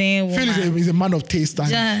was saying woman. Phil is a man of taste.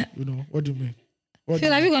 And, Ja- what do you mean?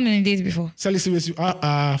 Phil, have you gone on a date before?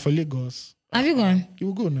 For Lagos. Have you gone? You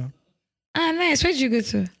will go now. Ah, nice. Where did you go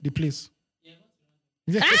to? The place.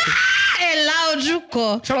 Yeah. A loud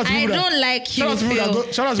juko. Shout out to I people that- don't like shout you, out to people that Phil.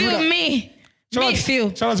 go- shout out to people Phil, that- me. Shout out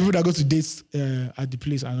to people that go to dates at the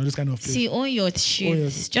place and all this kind of place. See, own your shit.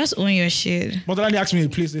 yes. Just own your shit. But then they asked me a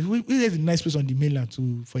place. Where is a nice place on the mainland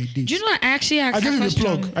for a date? Do you know what I actually asked I gave him a question?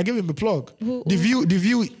 plug. I gave him a plug. Who- The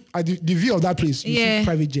view of that place. You Yeah. see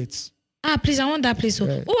private jets. Ah, please, I want that place.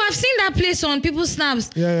 Yeah. Oh, I've seen that place on people's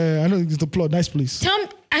snaps. Yeah, I know it's the plug. Nice place. Tell me,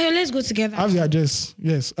 Ayo, let's go together. I have the address.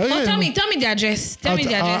 Yes. Tell me the address. Tell me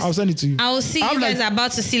the address. I'll send it to you. I will see I you have guys are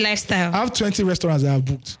about to see lifestyle. I have 20 restaurants that I have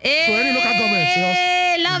booked. Hey, So any local government.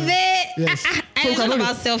 love it. Yes. I So we know can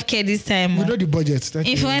about self-care this time. We know the budget. Thank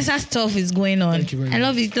you. Influencer stuff is going on. Thank you very I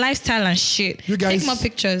love much. it. Lifestyle and shit. You guys- Take more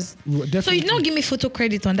pictures. Well, So definitely. you don't give me photo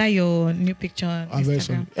credit on that your new picture on I'm very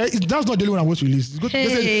sorry. Instagram. That's not the only one I'm going to release.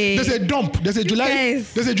 Hey. There's a dump. There's a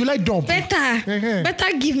July dump.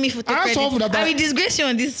 Better give me photo I saw credit. that- I will disgrace you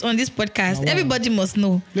on this podcast. wow. Everybody must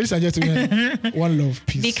know. Ladies and gentlemen, one love,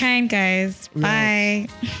 peace. Be kind, guys. We Bye.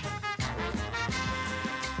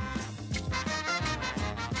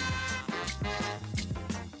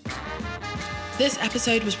 This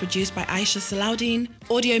episode was produced by Aisha Salaudin,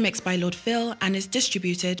 audio mixed by Lord Phil, and is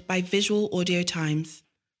distributed by Visual Audio Times.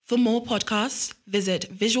 For more podcasts, visit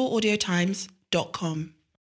visualaudiotimes.com.